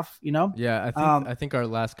and a half, you know? Yeah, I think our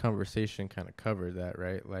last conversation kind of covered that,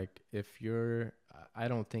 right? Like I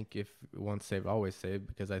don't think if once saved, always saved,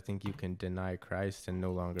 because I think you can deny Christ and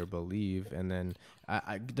no longer believe. And then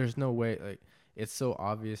there's no way, like, it's so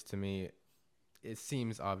obvious to me. It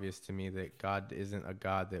seems obvious to me that God isn't a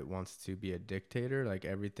God that wants to be a dictator. Like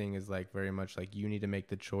everything is like very much like, you need to make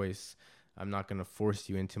the choice. I'm not going to force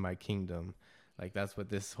you into my kingdom. Like that's what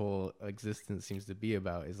this whole existence seems to be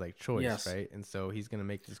about, is like choice, yes. Right? And so he's going to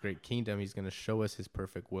make this great kingdom. He's going to show us his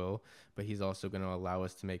perfect will, but he's also going to allow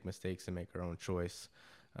us to make mistakes and make our own choice.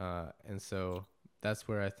 And so that's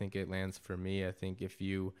where I think it lands for me. I think if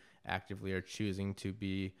you actively are choosing to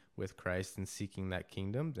be with Christ and seeking that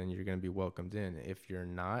kingdom, then you're going to be welcomed in. If you're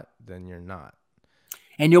not, then you're not.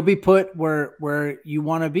 And you'll be put where you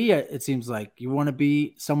want to be. It seems like you want to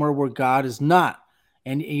be somewhere where God is not.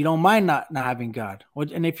 And you don't mind not having God.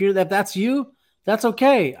 And if that's you, that's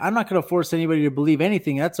okay. I'm not going to force anybody to believe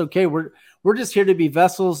anything. That's okay. We're just here to be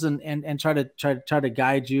vessels and try to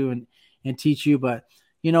guide you and teach you. But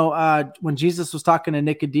you know, when Jesus was talking to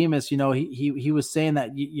Nicodemus, you know, he was saying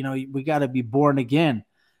that you know, we got to be born again.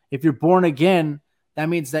 If you're born again, that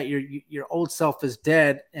means that your old self is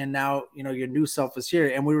dead, and now you know your new self is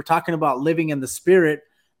here. And we were talking about living in the Spirit.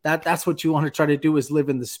 That's what you want to try to do, is live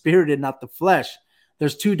in the Spirit and not the flesh.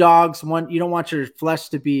 there's two dogs. One, you don't want your flesh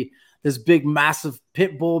to be this big, massive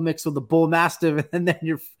pit bull mixed with a bull mastiff, and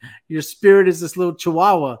then your spirit is this little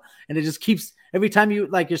chihuahua, and it just keeps every time you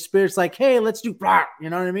like your spirit's like, hey, let's do, you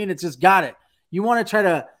know what I mean? It's just got it. You want to try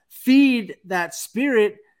to feed that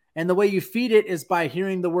spirit, and the way you feed it is by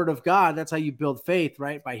hearing the word of God. That's how you build faith,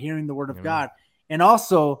 right? By hearing the word of God, and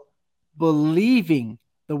also believing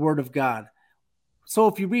the word of God. So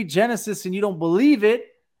if you read Genesis and you don't believe it,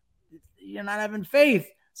 you're not having faith.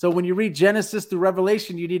 So when you read Genesis through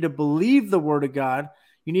Revelation, you need to believe the word of God.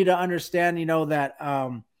 You need to understand,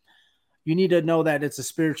 that you need to know that it's a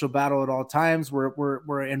spiritual battle at all times.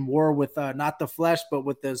 We're in war with not the flesh, but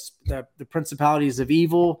with the principalities of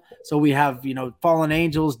evil. So we have, fallen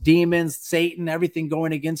angels, demons, Satan, everything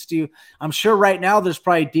going against you. I'm sure right now there's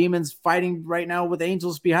probably demons fighting right now with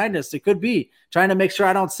angels behind us. It could be trying to make sure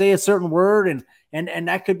I don't say a certain word, and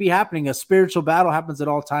that could be happening. A spiritual battle happens at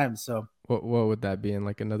all times. So what would that be, in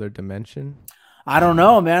like another dimension? I don't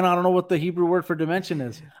know, man. I don't know what the Hebrew word for dimension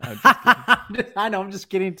is. I know. I'm just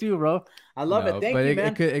kidding too, bro. I love it. Thank you,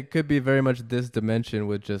 man. It could be very much this dimension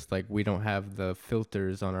with just like we don't have the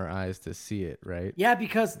filters on our eyes to see it, right? Yeah,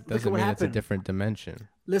 because it doesn't mean it's a different dimension.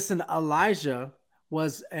 Listen, Elijah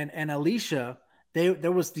was and Elisha.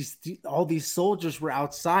 There was all these soldiers were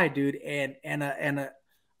outside, dude, and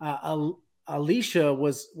Elisha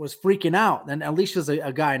was freaking out. And Elisha's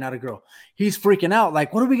a guy, not a girl. He's freaking out.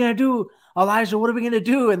 Like, what are we going to do? Elijah, what are we going to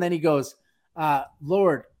do? And then he goes,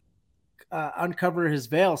 Lord, uncover his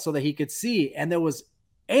veil so that he could see. And there was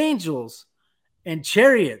angels and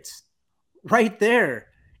chariots right there.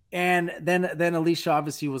 And then Elisha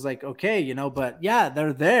obviously was like, okay, but yeah,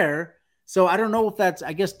 they're there. So I don't know if that's,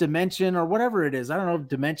 I guess, dimension or whatever it is. I don't know,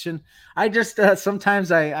 dimension. I just, sometimes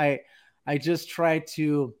I just try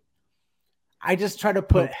to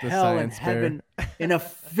put hell and heaven in a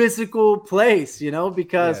physical place,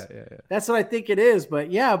 because that's what I think it is. But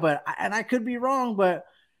and I could be wrong, but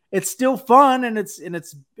it's still fun and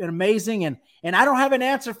it's amazing. And I don't have an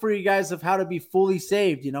answer for you guys of how to be fully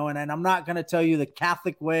saved, and I'm not going to tell you the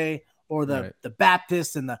Catholic way or the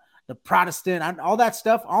Baptist and the Protestant, all that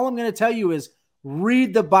stuff. All I'm going to tell you is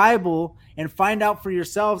read the Bible and find out for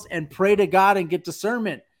yourselves and pray to God and get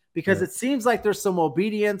discernment, because it seems like there's some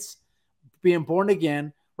obedience, being born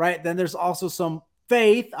again, right? Then there's also some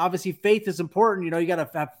faith. Obviously, faith is important. You got to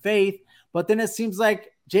have faith. But then it seems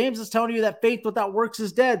like James is telling you that faith without works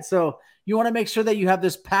is dead. So you want to make sure that you have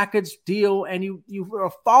this package deal and you are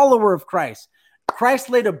a follower of Christ. Christ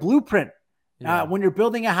laid a blueprint. When you're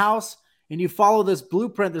building a house and you follow this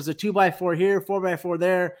blueprint, there's a 2x4 here, 4x4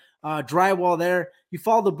 there, drywall there. You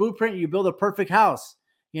follow the blueprint, you build a perfect house,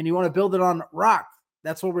 and you want to build it on rock.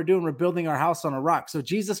 That's what we're doing. We're building our house on a rock. So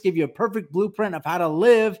Jesus gave you a perfect blueprint of how to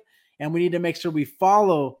live, and we need to make sure we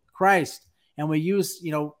follow Christ. And we use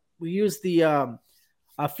the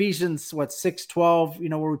Ephesians 6:12,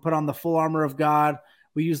 where we put on the full armor of God.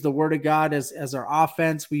 We use the word of God as our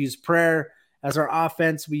offense. We use prayer as our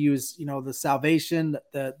offense. We use, the salvation,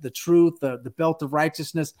 the truth, the belt of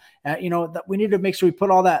righteousness. That we need to make sure we put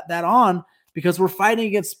all that on, because we're fighting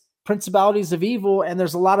against principalities of evil, and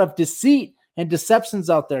there's a lot of deceit and deceptions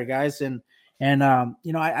out there, guys. And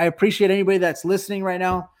I appreciate anybody that's listening right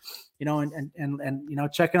now,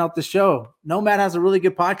 and checking out the show. Nomad has a really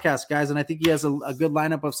good podcast, guys. And I think he has a good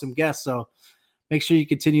lineup of some guests. So make sure you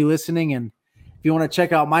continue listening. And if you want to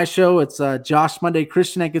check out my show, it's Josh Monday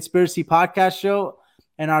Christian and Conspiracy Podcast Show.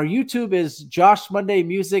 And our YouTube is Josh Monday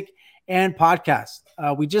Music and Podcast.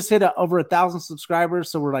 We just hit over 1,000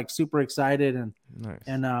 subscribers. So we're like super excited. And, nice.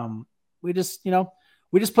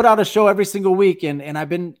 We just put out a show every single week, and I've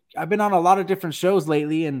been on a lot of different shows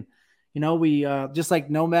lately, and we just like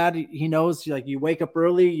Nomad, he knows, like, you wake up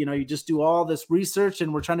early, you just do all this research,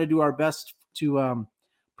 and we're trying to do our best to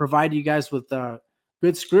provide you guys with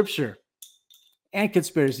good scripture and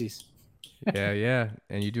conspiracies. Yeah,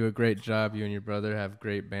 and you do a great job. You and your brother have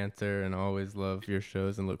great banter, and always love your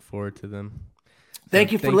shows and look forward to them.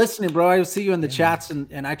 Thank you for listening, bro. I see you in the chats,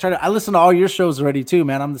 and I listen to all your shows already too,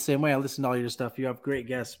 man. I'm the same way. I listen to all your stuff. You have great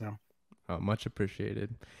guests, man. Oh, much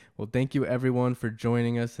appreciated. Well, thank you everyone for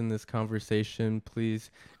joining us in this conversation. Please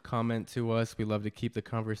comment to us. We love to keep the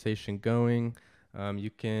conversation going. You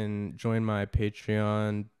can join my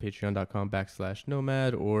Patreon,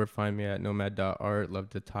 patreon.com/nomad, or find me at nomad.art. Love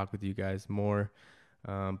to talk with you guys more.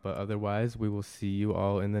 But otherwise, we will see you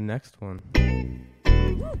all in the next one.